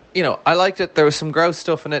 you know, I liked it. There was some gross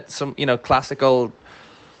stuff in it, some, you know, classic old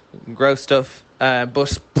gross stuff.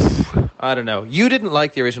 But I don't know. You didn't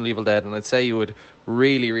like the original Evil Dead, and I'd say you would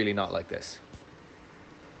really, really not like this.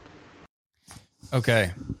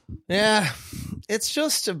 Okay. Yeah, it's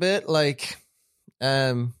just a bit like,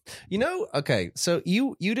 you know. Okay, so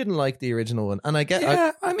you didn't like the original one, and I get.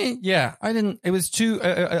 Yeah, I didn't. It was too.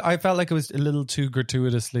 I felt like it was a little too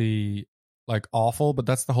gratuitously like awful, but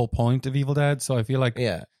that's the whole point of Evil Dead. So I feel like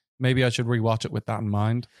maybe I should rewatch it with that in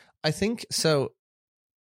mind. I think so.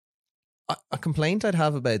 A complaint I'd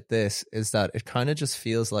have about this is that it kind of just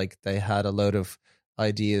feels like they had a load of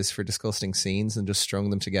ideas for disgusting scenes and just strung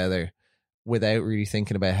them together without really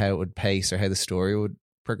thinking about how it would pace or how the story would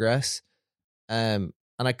progress. And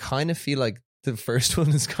I kind of feel like the first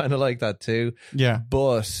one is kind of like that too. Yeah.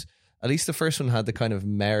 But at least the first one had the kind of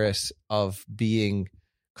merit of being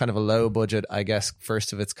kind of a low budget, I guess,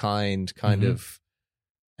 first of its kind of,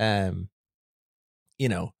 you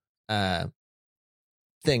know,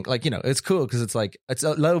 thing. Like, you know, it's cool because it's like, it's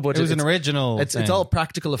a low budget. It was an original. It's thing. all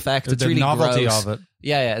practical effect. It's the really novelty gross. of it.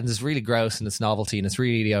 Yeah, and it's really gross and it's novelty and it's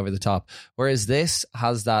really over the top. Whereas this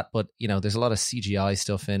has that, but you know, there's a lot of CGI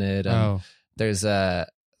stuff in it, and there's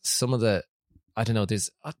some of the, I don't know, there's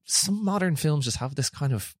some modern films just have this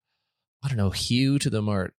kind of, I don't know, hue to them,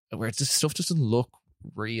 or where it's just stuff just doesn't look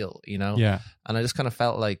real, you know? Yeah. And I just kind of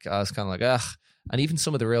felt like I was kind of like, ugh. And even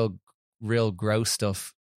some of the real gross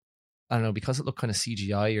stuff, I don't know, because it looked kind of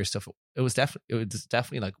CGI or stuff. It was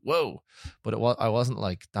definitely like, whoa, but I wasn't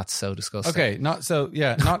like, that's so disgusting. Okay, not so.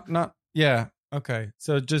 Yeah, not. Yeah. Okay,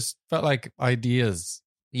 so it just felt like ideas.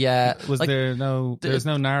 Yeah. Was like, there's no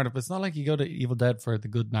narrative. It's not like you go to Evil Dead for the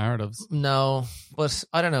good narratives. No, but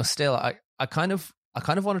I don't know. Still, I kind of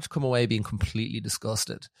wanted to come away being completely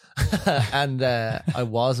disgusted, and I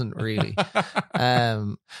wasn't really.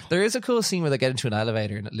 There is a cool scene where they get into an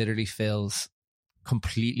elevator and it literally fills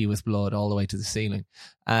completely with blood all the way to the ceiling,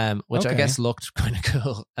 which I guess looked kind of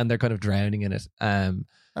cool, and they're kind of drowning in it.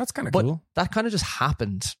 That's kind of cool. That kind of just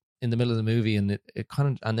happened in the middle of the movie, and it kind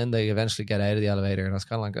of, and then they eventually get out of the elevator, and I was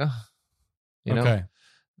kind of like, oh, you know,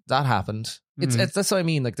 that happened. It's that's what I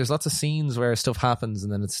mean. Like, there's lots of scenes where stuff happens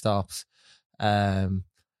and then it stops. There's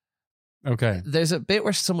a bit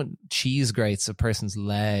where someone cheese grates a person's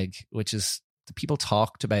leg, which is the people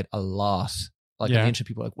talked about a lot. Like, the ancient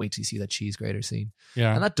people, like, wait till you see that cheese grater scene.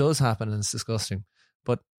 Yeah. And that does happen, and it's disgusting.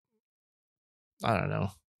 But I don't know.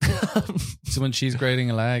 Someone cheese grating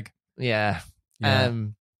a leg. Yeah.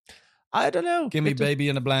 I don't know. Give me Baby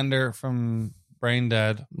in a Blender from Brain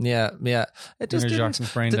Dead. Yeah. It just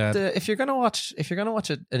Jackson's Brain Dead. If you're gonna watch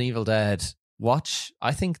an Evil Dead,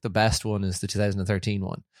 I think the best one is the 2013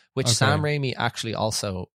 one, which Sam Raimi actually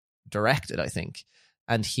also directed, I think.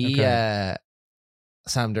 And Sam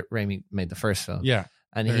Raimi made the first film. Yeah.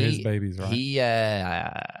 And they're his babies,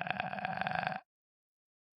 right?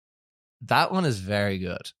 That one is very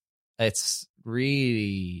good. It's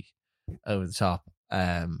really over the top,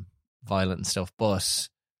 violent and stuff, but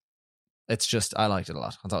it's just, I liked it a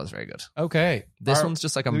lot. I thought it was very good. Okay. This one's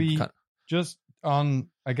just like, just on,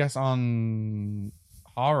 I guess, on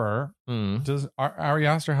horror. Does Ari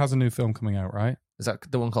Aster has a new film coming out, right? Is that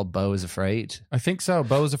the one called Beau is Afraid? I think so.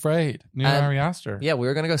 Beau is Afraid. New Ari Aster. Yeah, we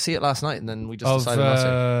were going to go see it last night, and then we just decided not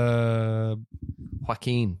to.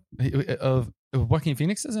 Joaquin. Of Joaquin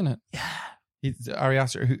Phoenix, isn't it? Yeah. He's Ari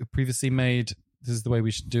Aster, who previously made, this is the way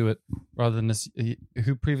we should do it, rather than this,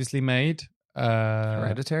 who previously made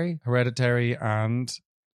Hereditary and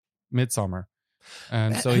Midsommar.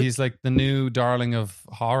 And so he's like the new darling of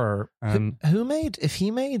horror. And if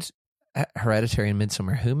he made Hereditary and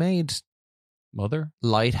Midsommar, who made Mother?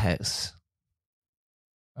 Lighthouse?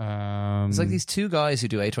 It's like these two guys who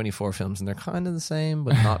do A24 films, and they're kind of the same,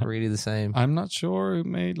 but not really the same. I'm not sure who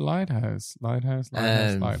made Lighthouse. Lighthouse.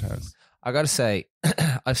 I got to say,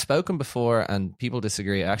 I've spoken before and people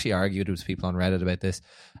disagree. I actually argued with people on Reddit about this,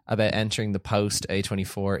 about entering the post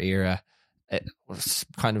A24 era. It was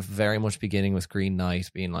kind of very much beginning with Green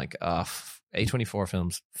Knight being like, A24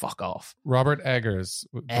 films, fuck off. Robert Eggers.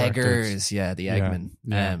 Yeah, the Eggman.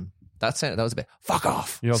 Yeah. That was a bit, fuck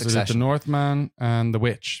off. You also did The Northman and The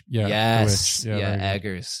Witch. Yeah, yes. The Witch. Yeah,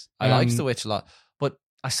 Eggers. I liked The Witch a lot. But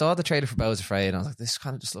I saw the trailer for Beau is Afraid and I was like, this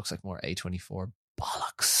kind of just looks like more A24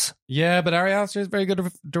 bollocks. Yeah, but Ari Aster is a very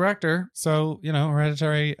good director. So, you know,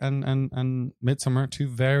 Hereditary and Midsommar, two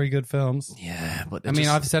very good films. Yeah, but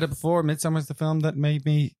I've said it before, Midsommar is the film that made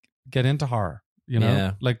me get into horror, you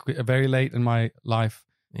know, like very late in my life.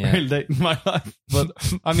 Yeah. Very late in my life. But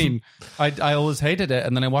I mean, I always hated it.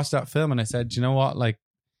 And then I watched that film and I said, you know what? Like,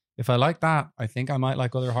 if I like that, I think I might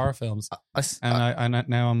like other horror films.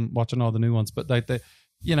 Now I'm watching all the new ones. But like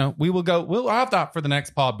we'll have that for the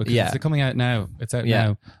next pod because it's coming out now. It's out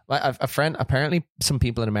now. A friend, apparently some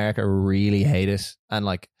people in America really hate it. And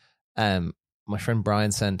like, my friend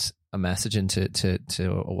Brian sent a message into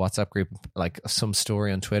to a WhatsApp group, like some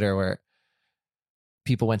story on Twitter where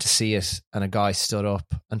people went to see it and a guy stood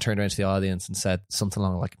up and turned around to the audience and said something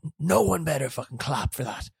along like, no one better fucking clap for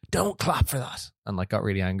that. Don't clap for that. And like got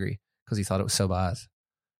really angry because he thought it was so bad,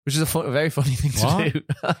 which is a very funny thing to do.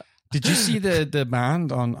 Did you see the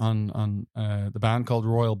band on the band called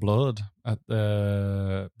Royal Blood at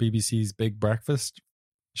the BBC's Big Breakfast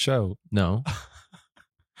show? No.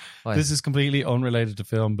 This is completely unrelated to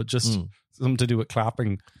film, but just something to do with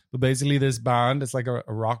clapping. But basically this band, it's like a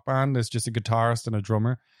rock band. There's just a guitarist and a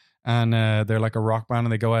drummer. And they're like a rock band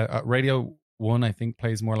and they go out. Radio 1, I think,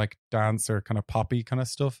 plays more like dance or kind of poppy kind of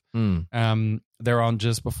stuff. They're on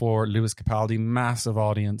just before Lewis Capaldi, massive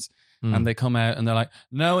audience. And they come out and they're like,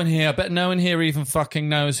 no one here even fucking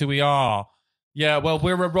knows who we are. Yeah, well,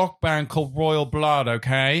 we're a rock band called Royal Blood,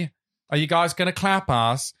 okay? Are you guys going to clap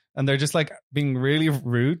us? And they're just like being really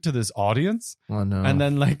rude to this audience. Oh, no. And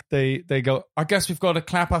then like they go, I guess we've got to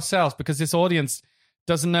clap ourselves because this audience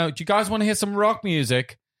doesn't know. Do you guys want to hear some rock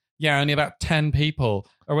music? Yeah, only about 10 people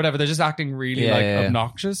or whatever. They're just acting really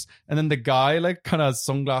obnoxious. And then the guy like kind of has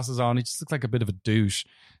sunglasses on. He just looks like a bit of a douche.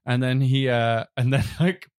 And then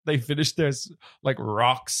like they finish their like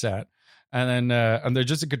rock set. And then and they're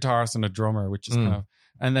just a guitarist and a drummer, which is kind of,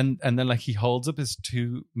 and then like he holds up his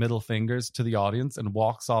 2 middle fingers to the audience and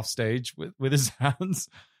walks off stage with his hands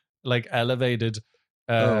like elevated,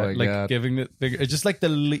 like God. Giving it's just like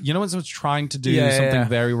when someone's trying to do something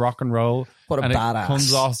very rock and roll, what a and badass. It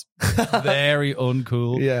comes off very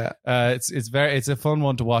uncool. It's a fun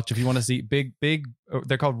one to watch if you want to see big.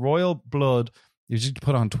 They're called Royal Blood. You just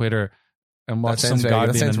put on Twitter and watch some guy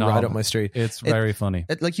being a knob. Right up my street. It's very funny.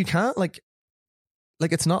 Like you can't like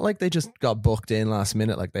it's not like they just got booked in last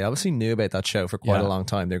minute. Like they obviously knew about that show for quite a long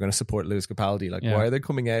time. They're going to support Lewis Capaldi. Like why are they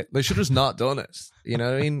coming out? They should have just not done it. You know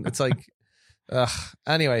what I mean? It's like,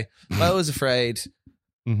 anyway, I was afraid.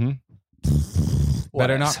 Mm-hmm.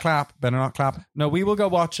 Better not clap. No, we will go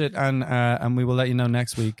watch it and we will let you know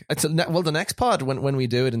next week. Well, the next pod when we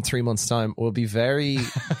do it in 3 months' time will be very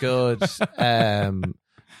good.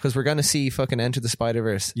 Because we're going to see fucking Enter the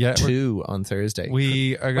Spider-Verse 2 on Thursday.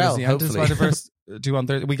 We are going to see Enter the Spider-Verse 2 on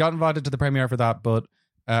Thursday. We got invited to the premiere for that, but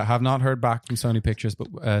have not heard back from Sony Pictures.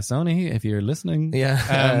 But Sony, if you're listening,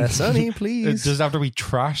 Sony, please. Just after we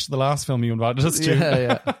trashed the last film you invited us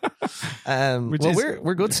to.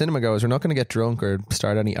 We're good cinema goers. We're not going to get drunk or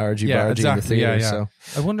start any argy-bargy in the theater. So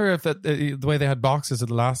I wonder if the way they had boxes at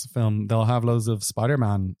the last film, they'll have loads of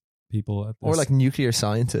Spider-Man people at this. Or like nuclear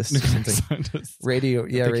scientists or something.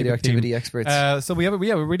 Radioactivity experts. So we have a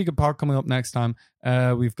really good pod coming up next time.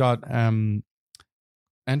 We've got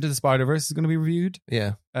Enter the Spider-Verse is going to be reviewed.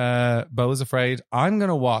 Yeah. Bo's Afraid. I'm going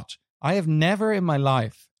to watch. I have never in my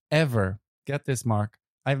life ever, get this, Mark,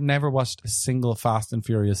 I've never watched a single Fast and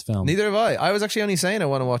Furious film. Neither have I. I was actually only saying I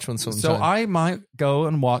want to watch one sometime. So I might go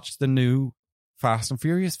and watch the new Fast and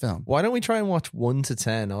Furious film. Why don't we try and watch 1 to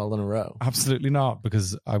 10 all in a row? Absolutely not,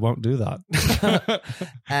 because I won't do that.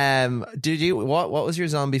 Did you? What was your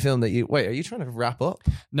zombie film that you? Wait, are you trying to wrap up?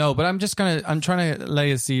 No, but I'm trying to lay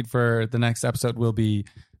a seed for the next episode. Will be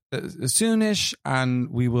soonish, and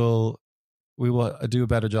we will do a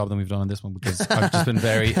better job than we've done on this one because I've just been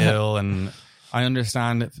very ill, and I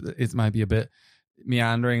understand it might be a bit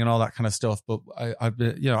meandering and all that kind of stuff, but I've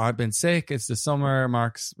been sick. It's the summer.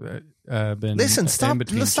 Mark's been stop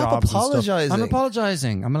jobs apologizing. I'm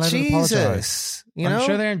apologizing. I'm allowed to apologize. I'm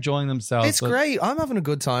sure they're enjoying themselves. It's great. I'm having a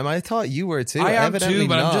good time. I thought you were too. I am Evidently too,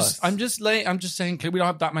 but not. I'm just late. I'm just saying we don't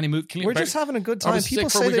have that many movies. We're just having a good time.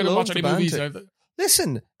 People say they love the banter.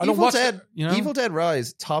 Listen, Evil Dead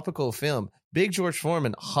Rise, topical film. Big George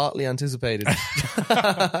Foreman, hotly anticipated.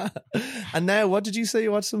 And now, what did you say?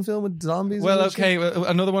 You watched some film with zombies? Well, okay.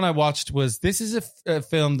 Another one I watched was, this is a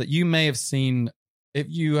film that you may have seen if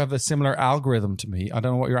you have a similar algorithm to me. I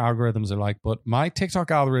don't know what your algorithms are like, but my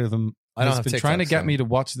TikTok algorithm has been trying to get me to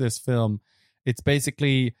watch this film. It's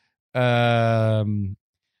basically, it's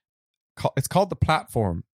called The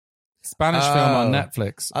Platform. Spanish film on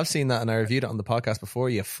Netflix. I've seen that and I reviewed it on the podcast before.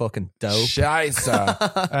 You fucking dope. Scheisse.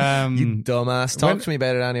 You dumbass. Talk to me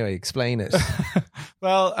about it anyway. Explain it.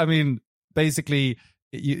 Well, I mean, basically,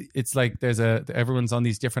 it's like everyone's on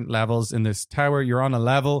these different levels in this tower. You're on a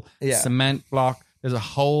level, cement block. There's a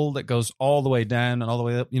hole that goes all the way down and all the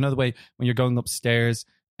way up. You know the way when you're going upstairs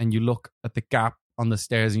and you look at the gap on the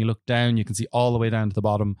stairs and you look down, you can see all the way down to the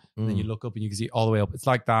bottom. And then you look up and you can see all the way up. It's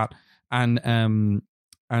like that.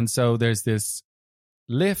 And so there's this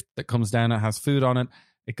lift that comes down. It has food on it.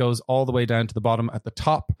 It goes all the way down to the bottom. At the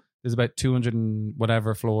top, there's about 200 and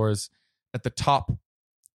whatever floors. At the top,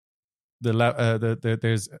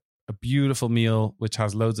 there's a beautiful meal which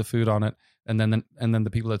has loads of food on it. And then the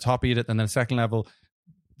people at the top eat it. And then the second level,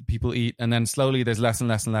 people eat. And then slowly there's less and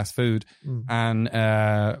less and less food.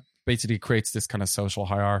 And basically creates this kind of social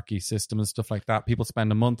hierarchy system and stuff like that. People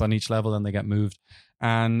spend a month on each level and they get moved.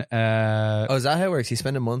 And is that how it works? You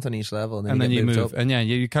spend a month on each level and then you move. And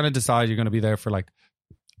you kind of decide you're going to be there for like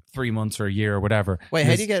 3 months or a year or whatever. Wait,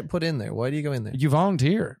 how do you get put in there? Why do you go in there? You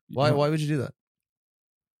volunteer. Why would you do that?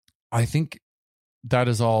 I think that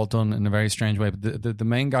is all done in a very strange way. But the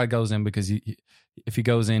main guy goes in because if he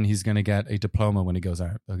goes in, he's going to get a diploma when he goes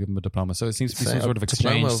out. They'll give him a diploma. So it seems to be some sort of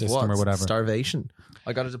exchange system or whatever. Starvation.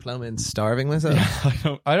 I got a diploma in starving myself.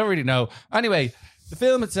 I don't really know. Anyway, the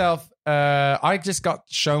film itself, I just got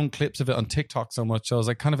shown clips of it on TikTok so much. So I was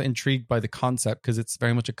like kind of intrigued by the concept because it's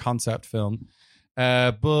very much a concept film.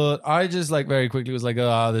 But I just like very quickly was like,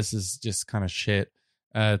 oh, this is just kind of shit.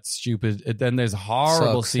 It's stupid. Then there's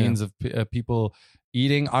horrible scenes of people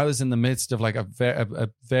eating. I was in the midst of like a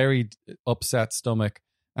very upset stomach,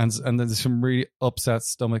 and then there's some really upset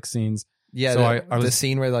stomach scenes. Yeah, so I was, the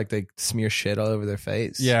scene where like they smear shit all over their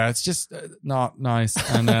face. Yeah, it's just not nice,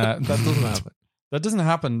 and that doesn't happen. That doesn't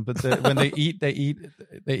happen. But when they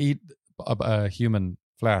eat human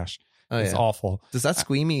flesh. Oh, it's awful. Does that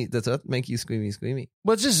squeamy? Does that make you squeamy?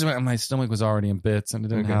 Well, it's just my stomach was already in bits, and it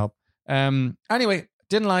didn't help. Anyway,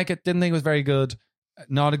 didn't like it. Didn't think it was very good.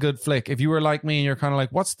 Not a good flick. If you were like me and you're kind of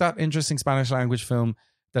like, what's that interesting Spanish language film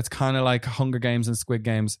that's kind of like Hunger Games and Squid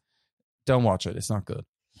Games? Don't watch it. It's not good.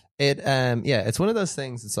 It's one of those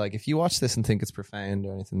things. It's like if you watch this and think it's profound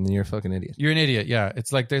or anything, then you're a fucking idiot. You're an idiot. Yeah,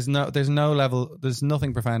 it's like there's no level. There's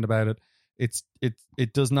nothing profound about it.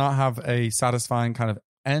 It does not have a satisfying kind of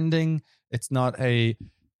ending. It's not a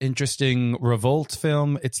interesting revolt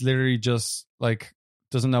film. It's literally just like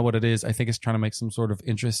doesn't know what it is. I think it's trying to make some sort of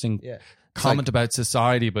interesting comment about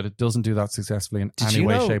society, but it doesn't do that successfully in any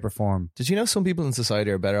way, shape, or form. Did you know some people in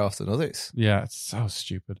society are better off than others? Yeah, it's so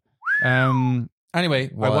stupid.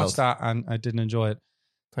 Anyway, wild. I watched that and I didn't enjoy it.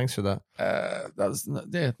 Thanks for that.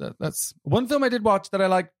 That's one film I did watch that I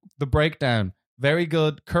like. The Breakdown, very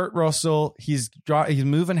good. Kurt Russell, he's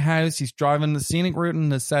moving house. He's driving the scenic route in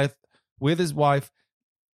the south with his wife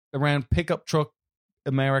around pickup truck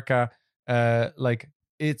America.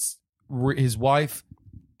 It's his wife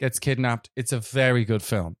gets kidnapped. It's a very good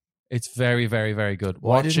film. It's very, very, very good.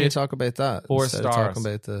 Why didn't you talk about that? 4 stars. Talking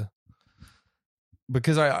about the...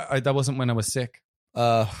 Because I that wasn't when I was sick.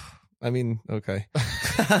 I mean, okay.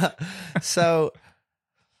 So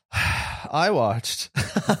I watched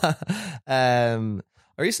I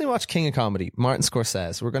recently watched King of Comedy, Martin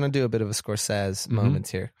Scorsese. We're going to do a bit of a Scorsese moment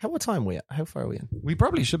here. What time are we at? How far are we in? We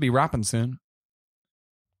probably should be wrapping soon.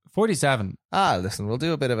 47. Listen, we'll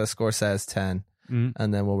do a bit of a Scorsese 10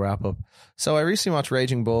 and then we'll wrap up. So I recently watched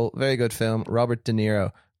Raging Bull, very good film, Robert De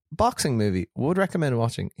Niro. Boxing movie, would recommend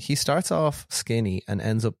watching. He starts off skinny and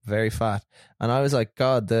ends up very fat. And I was like,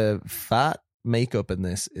 God, the fat makeup in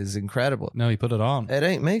this is incredible. No, he put it on. It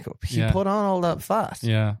ain't makeup. He put on all that fat.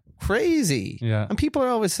 Yeah. Crazy. Yeah. And people are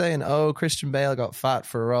always saying, oh, Christian Bale got fat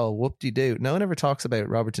for a role. Whoop-de-doo. No one ever talks about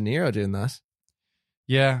Robert De Niro doing that.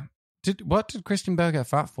 Yeah. What did Christian Bale get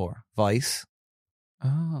fat for? Vice.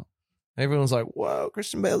 Oh. Everyone's like, whoa,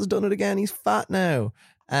 Christian Bale's done it again. He's fat now.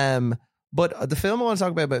 But the film I want to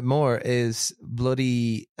talk about more is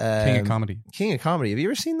bloody King of Comedy. King of Comedy. Have you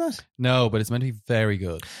ever seen that? No, but it's meant to be very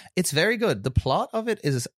good. It's very good. The plot of it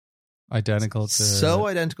is identical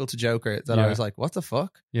to Joker that I was like, what the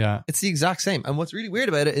fuck? Yeah. It's the exact same. And what's really weird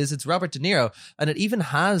about it is it's Robert De Niro, and it even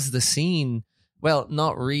has the scene. Well,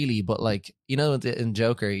 not really, but like, you know, in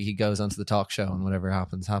Joker, he goes onto the talk show and whatever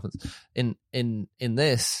happens. In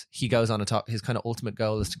this, he goes on a talk. His kind of ultimate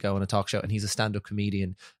goal is to go on a talk show, and he's a stand-up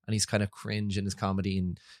comedian, and he's kind of cringe in his comedy,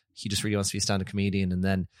 and he just really wants to be a stand-up comedian. And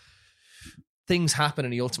then things happen,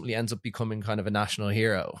 and he ultimately ends up becoming kind of a national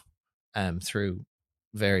hero, through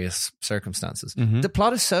various circumstances. Mm-hmm. The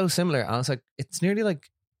plot is so similar. And I was like, it's nearly like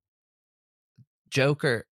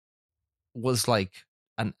Joker was like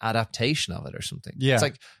an adaptation of it or something. Yeah. It's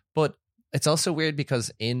like, but it's also weird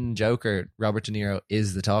because in Joker, Robert De Niro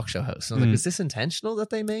is the talk show host. So I was like, is this intentional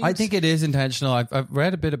that they made? I think it is intentional. I've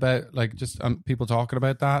read a bit about like just people talking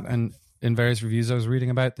about that, and in various reviews I was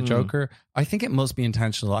reading about the Joker. I think it must be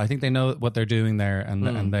intentional. I think they know what they're doing there,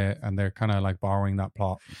 and they're kind of like borrowing that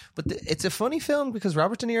plot. But it's a funny film because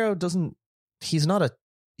Robert De Niro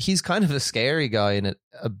he's kind of a scary guy in it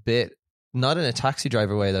a bit, not in a Taxi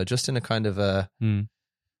Driver way though, just in a kind of a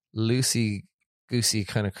loosey-goosey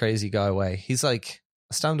kind of crazy guy way. He's like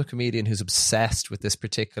a stand-up comedian who's obsessed with this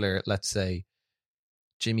particular, let's say,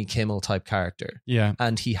 Jimmy Kimmel type character. Yeah.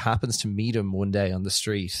 And he happens to meet him one day on the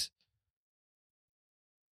street.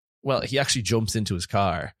 Well, he actually jumps into his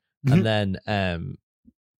car, and then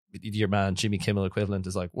your man, Jimmy Kimmel equivalent,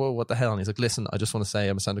 is like, whoa, what the hell? And he's like, listen, I just want to say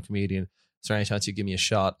I'm a stand-up comedian. Is there any chance you give me a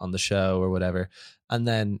shot on the show or whatever? And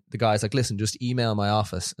then the guy's like, listen, just email my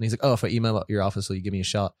office. And he's like, oh, if I email your office, will you give me a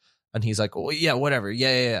shot? And he's like, oh, yeah, whatever.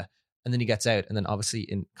 Yeah. And then he gets out. And then obviously,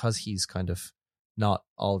 because he's kind of not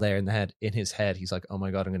all there in his head, he's like, oh my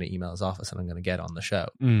God, I'm going to email his office and I'm going to get on the show.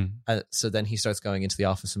 So then he starts going into the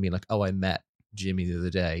office and being like, oh, I met Jimmy the other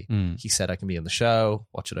day. He said I can be on the show.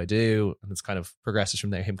 What should I do? And it's kind of progresses from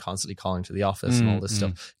there, him constantly calling to the office and all this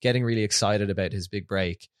stuff, getting really excited about his big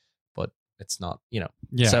break. But it's not,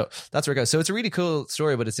 So that's where it goes. So it's a really cool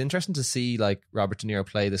story, but it's interesting to see like Robert De Niro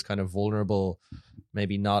play this kind of vulnerable,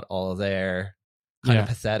 maybe not all there, kind of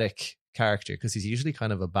pathetic character, because he's usually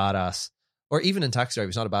kind of a badass Or even in Taxi Driver,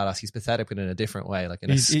 he's not a badass. He's pathetic, but in a different way, like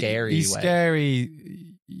in a scary he's way.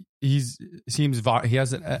 Scary. He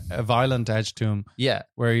has a violent edge to him. Yeah,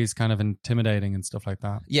 where he's kind of intimidating and stuff like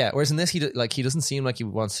that. Yeah, whereas in this, he doesn't seem like he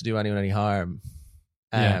wants to do anyone any harm.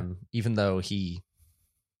 Even though he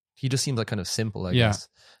just seems like kind of simple, I guess.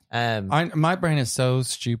 My brain is so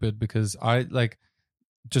stupid because I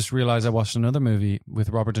just realized I watched another movie with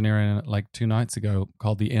Robert De Niro in it like 2 nights ago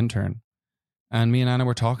called The Intern. And me and Anna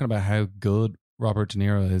were talking about how good Robert De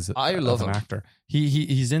Niro is as an actor.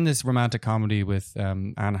 He's in this romantic comedy with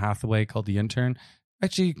Anne Hathaway called The Intern.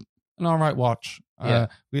 Actually, an all right watch. I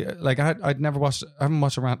haven't watched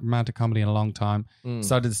a romantic comedy in a long time.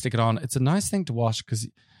 Decided to stick it on. It's a nice thing to watch because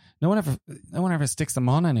no one ever sticks them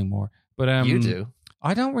on anymore. But you do.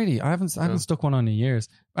 I don't really. I haven't stuck one on in years.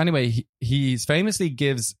 Anyway, he famously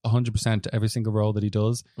gives 100% to every single role that he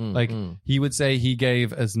does. He would say he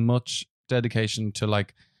gave as much dedication to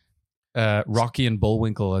Rocky and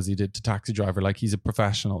Bullwinkle as he did to Taxi Driver. Like he's a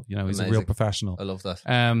professional, he's Amazing. a real professional. I love that.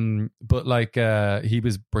 But he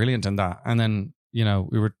was brilliant in that. And then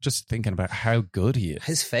we were just thinking about how good he is.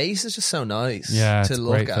 His face is just so nice to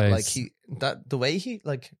look at. Face. The way he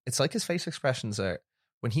it's like his face expressions are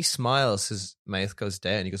when he smiles, his mouth goes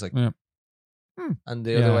down. He goes like, and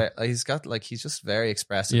the other way, he's just very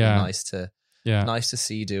expressive and nice to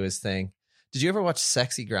see do his thing. Did you ever watch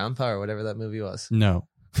Sexy Grandpa or whatever that movie was? No.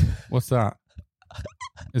 What's that?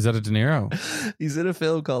 Is that a De Niro? He's in a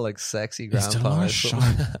film called Sexy Grandpa. He's done a lot of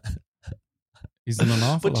shite. He's done an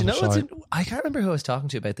awful lot of shite. I can't remember who I was talking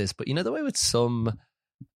to about this, but the way with some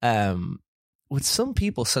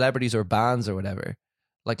people, celebrities or bands or whatever,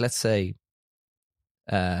 like let's say,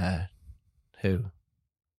 who?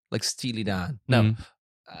 Like Steely Dan. No.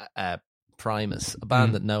 Primus, a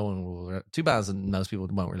band that no one will, 2 bands that most people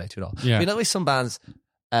won't relate to at all. Yeah. Some bands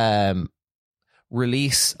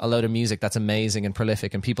release a load of music that's amazing and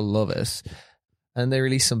prolific and people love it, and they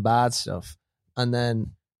release some bad stuff, and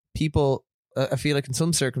then people, I feel like in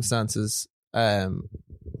some circumstances,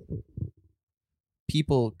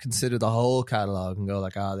 people consider the whole catalog and go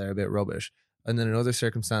they're a bit rubbish, and then in other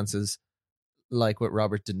circumstances, like with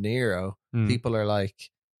Robert De Niro, people are like,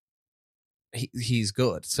 he's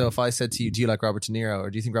good. So if I said to you, do you like Robert De Niro, or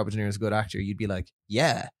do you think Robert De Niro is a good actor? You'd be like,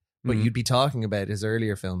 yeah, but you'd be talking about his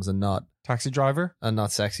earlier films and not Taxi Driver and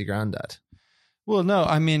not Sexy Granddad. Well, no,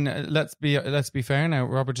 I mean, let's be fair now.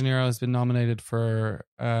 Robert De Niro has been nominated for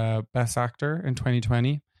Best Actor in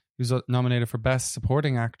 2020. He was nominated for Best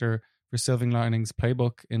Supporting Actor for Silver Linings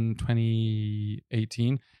Playbook in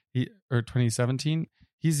 2018 or 2017.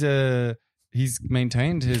 He's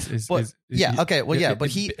maintained his but he's been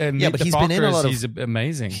in a lot of. He's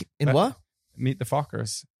amazing. What? Meet the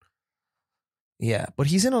Fockers. Yeah, but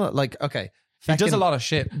he's in a lot. He does a lot of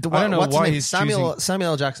shit. I don't know why he's Samuel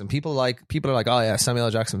L. Jackson. People are like, oh yeah, Samuel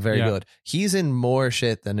L. Jackson, very good. He's in more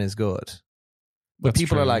shit than is good. But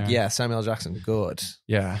people are like, Samuel L. Jackson, good.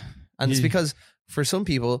 Yeah, and it's because for some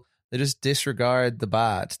people, they just disregard the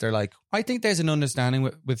bad. They're like, I think there's an understanding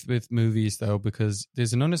with movies though, because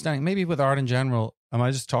there's an understanding maybe with art in general. Am I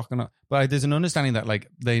just talking? But there's an understanding that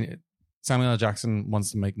Samuel L. Jackson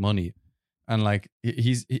wants to make money, and I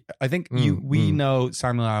think we know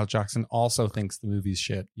Samuel L. Jackson also thinks the movie's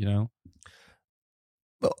shit. Well,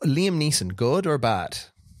 Liam Neeson, good or bad?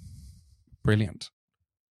 Brilliant.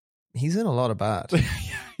 He's in a lot of bad.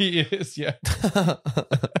 He is, yeah.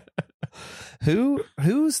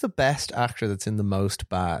 Who's the best actor that's in the most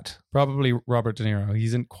bad? Probably Robert De Niro.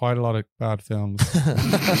 He's in quite a lot of bad films.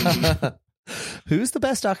 Who's the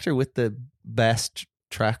best actor with the best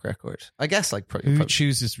track record? I guess who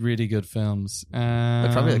chooses really good films?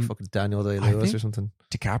 Probably fucking Daniel Day-Lewis or something.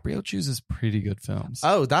 DiCaprio chooses pretty good films.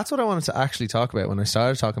 Oh, that's what I wanted to actually talk about when I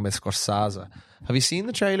started talking about Scorsese. Have you seen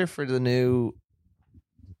the trailer for the new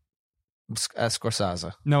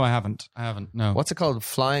Scorsese? No, I haven't. No. What's it called?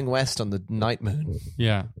 Flying West on the Night Moon.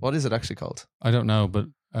 Yeah. What is it actually called? I don't know, but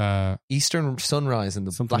Eastern Sunrise in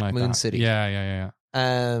the Black Moon City. Yeah.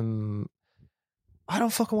 I don't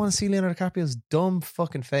fucking want to see Leonardo DiCaprio's dumb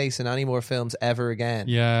fucking face in any more films ever again.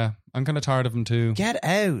 Yeah, I'm kind of tired of him too. Get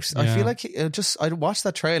out. Yeah. I feel like I watched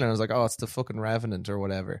that trailer and I was like, oh, it's the fucking Revenant or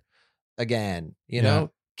whatever. Again, you know?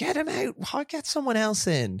 Get him out. Get someone else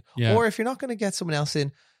in. Yeah. Or if you're not going to get someone else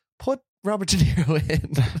in, put Robert De Niro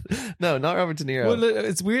in. No, not Robert De Niro. Well,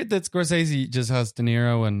 it's weird that Scorsese just has De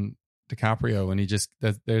Niro and DiCaprio, and he just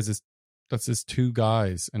that's his 2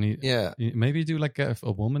 guys, and he maybe do like a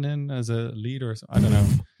woman in as a lead or something. I don't know.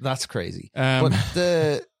 That's crazy. But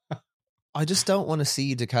I just don't want to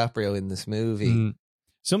see DiCaprio in this movie.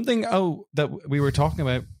 Something that we were talking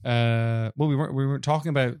about. We were talking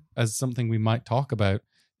about as something we might talk about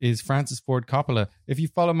is Francis Ford Coppola. If you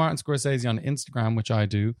follow Martin Scorsese on Instagram, which I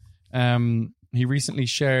do, he recently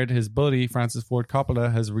shared his buddy Francis Ford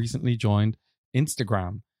Coppola has recently joined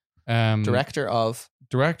Instagram. Director of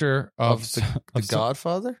The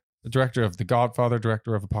Godfather? The director of The Godfather,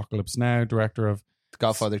 director of Apocalypse Now, director of The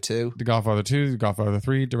Godfather 2. The Godfather 2, The Godfather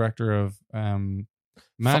 3, director of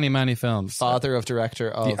many films. Father of director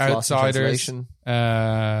of The Lost in Outsiders.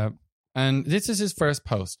 Translation. And this is his first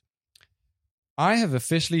post. I have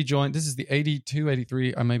officially joined, this is the 82,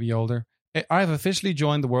 83, I may be older. I have officially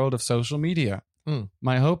joined the world of social media.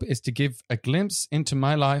 My hope is to give a glimpse into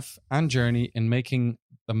my life and journey in making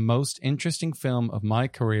the most interesting film of my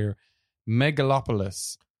career,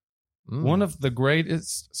 Megalopolis. One of the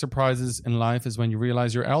greatest surprises in life is when you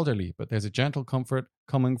realize you're elderly, but there's a gentle comfort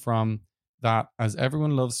coming from that, as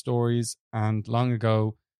everyone loves stories and long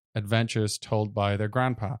ago adventures told by their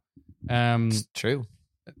grandpa. It's true.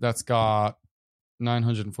 That's got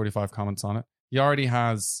 945 comments on it. He already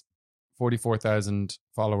has 44,000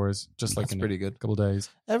 followers, just like That's in pretty a good. couple days.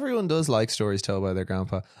 Everyone does like stories told by their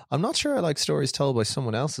grandpa. I'm not sure I like stories told by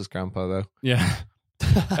someone else's grandpa, though. Yeah.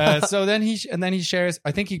 So then he shares,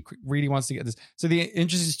 I think he really wants to get this. So the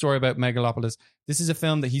interesting story about Megalopolis, this is a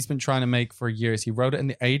film that he's been trying to make for years. He wrote it in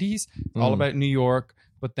the 80s, all about New York,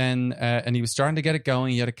 but then, and he was starting to get it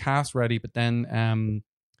going. He had a cast ready, but then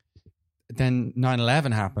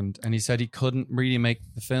 9/11 happened, and he said he couldn't really make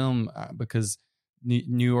the film because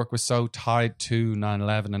New York was so tied to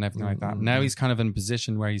 9/11 and everything like that. Now he's kind of in a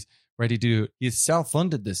position where he's ready to do it. He's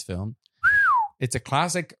self-funded this film. It's a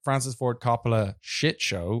classic Francis Ford Coppola shit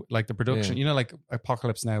show. Like the production, you know, like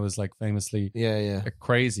Apocalypse Now is like famously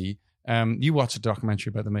crazy. You watched a documentary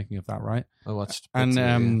about the making of that, right? I watched.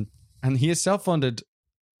 And he has self-funded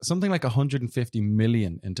something like 150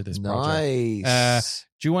 million into this project. Nice.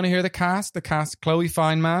 Do you want to hear the cast? The cast: Chloe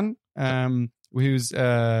Fineman, who's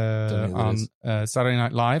on Saturday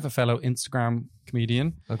Night Live, a fellow Instagram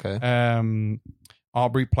comedian. Okay.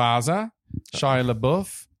 Aubrey Plaza, Shia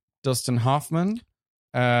LaBeouf, Dustin Hoffman.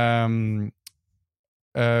 Who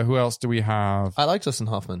else do we have? I like Dustin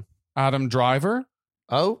Hoffman. Adam Driver.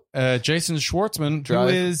 Oh. Jason Schwartzman, who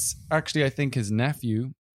is actually, I think, his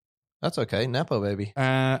nephew. That's okay. Nepo, baby.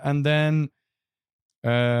 And then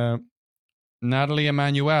Natalie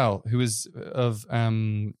Emmanuel, who is of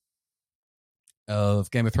Game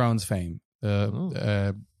of Thrones fame.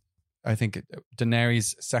 I think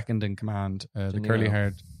Daenerys' second in command, the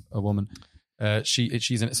curly-haired woman.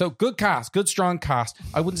 She's in it. So good cast, good strong cast.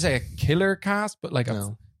 I wouldn't say a killer cast, but like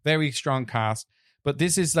a very strong cast. But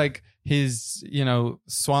this is like his,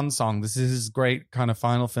 swan song. This is his great kind of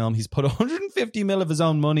final film. He's put 150 mil of his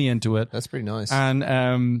own money into it. That's pretty nice. And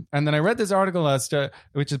then I read this article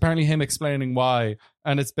which is apparently him explaining why.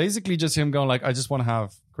 And it's basically just him going like, I just want to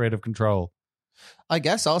have creative control. I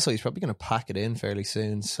guess also he's probably going to pack it in fairly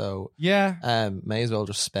soon. So yeah, may as well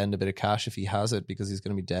just spend a bit of cash if he has it, because he's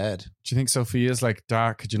going to be dead. Do you think Sophia's like,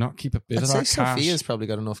 Dad, could you not keep a bit of that cash? Sophia's probably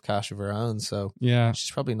got enough cash of her own. So yeah,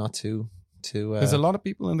 she's probably not too. There's a lot of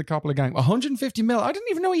people in the Coppola gang. 150 mil. I didn't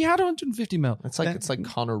even know he had 150 mil. It's like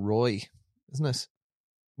Conor Roy, isn't it?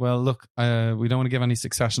 Well, look, we don't want to give any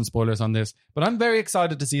Succession spoilers on this, but I'm very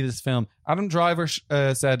excited to see this film. Adam Driver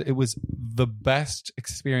said it was the best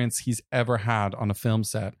experience he's ever had on a film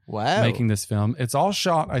set. Wow. Making this film. It's all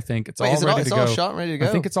shot, I think. It's all shot and ready to go. I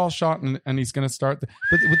think it's all shot and he's going to start. But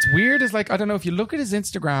what's weird is like, I don't know, if you look at his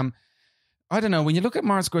Instagram, I don't know, when you look at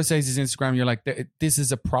Martin Scorsese's Instagram, you're like, this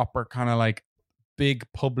is a proper kind of like big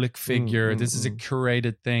public figure. This is a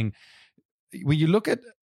curated thing. When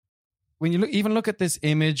you even look at this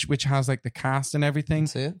image, which has like the cast and everything,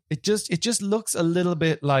 it just looks a little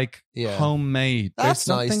bit like homemade. That's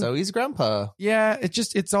nice though. He's grandpa. Yeah,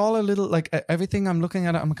 it's all a little like everything. I'm looking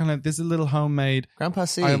at it, I'm kind of, this is a little homemade. Grandpa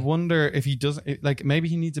C. I wonder if he doesn't, like, maybe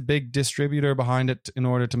he needs a big distributor behind it in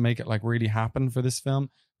order to make it like really happen for this film.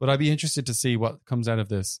 But I'd be interested to see what comes out of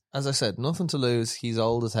this. As I said, nothing to lose. He's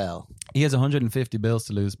old as hell. He has 150 bills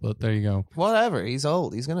to lose, but there you go. Whatever. He's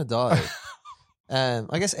old. He's going to die.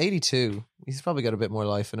 I guess 82. He's probably got a bit more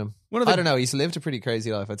life in him. I don't know. He's lived a pretty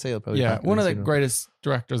crazy life. I'd say he'll probably. Yeah, one of the greatest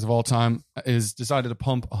directors of all time is decided to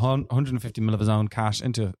pump 150 mil of his own cash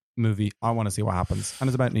into a movie. I want to see what happens, and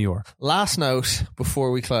it's about New York. Last note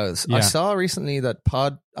before we close, I saw recently that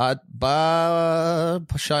Shia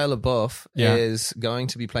LaBeouf is going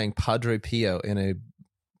to be playing Padre Pio in a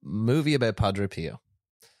movie about Padre Pio.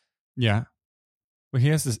 Yeah, well,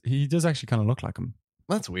 he does actually kind of look like him.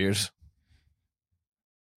 That's weird.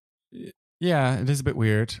 Yeah, it is a bit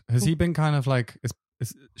weird. Has he been kind of like, is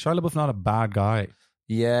Shia LaBeouf not a bad guy?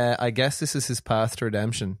 Yeah, I guess this is his path to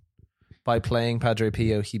redemption. by playing Padre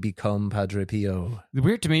Pio, he become Padre Pio.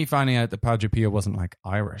 Weird to me finding out that Padre Pio wasn't like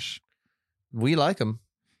Irish. We like him.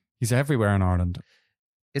 He's everywhere in Ireland.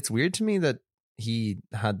 It's weird to me that he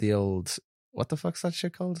had the old, what the fuck's that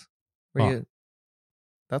shit called?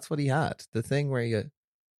 That's what he had. The thing where you,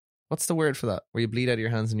 what's the word for that? Where you bleed out of your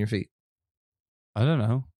hands and your feet. I don't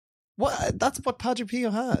know. What? That's what Padre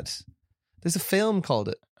Pio had. There's a film called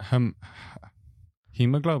it.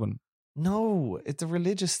 Hemoglobin. No, it's a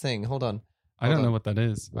religious thing. Hold on. I don't know what that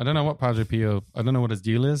is. I don't know what Padre Pio, I don't know what his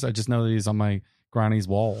deal is. I just know that he's on my granny's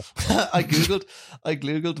wall. I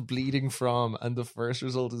googled bleeding from, and the first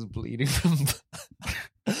result is bleeding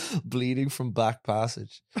from back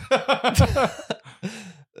passage.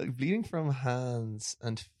 Bleeding from hands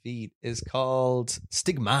and feet is called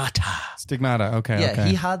stigmata. Stigmata, okay. Yeah, okay.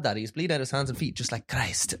 he had that. He's bleeding out his hands and feet just like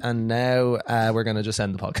Christ. And now we're going to just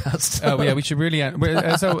end the podcast. Oh, yeah, we should really end.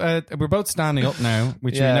 We're both standing up now,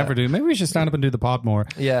 which we never do. Maybe we should stand up and do the pod more.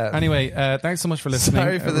 Yeah. Anyway, thanks so much for listening.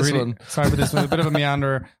 Sorry for this one. Sorry for this one. A bit of a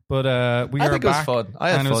meander, but we are back. It was fun. I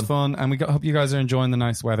had fun. It was fun. And hope you guys are enjoying the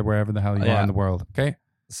nice weather wherever the hell you are in the world. Okay?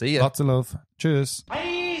 See ya. Lots of love. Cheers.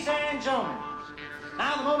 Ladies and gentlemen,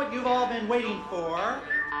 now the moment you've all been waiting for.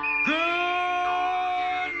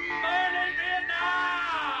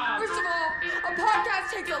 First of all, a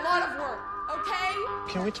podcast takes a lot of work, okay?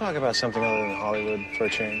 Can we talk about something other than Hollywood for a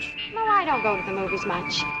change? No, I don't go to the movies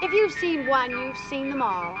much. If you've seen one, you've seen them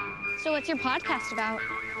all. So what's your podcast about?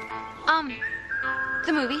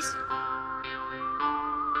 The movies.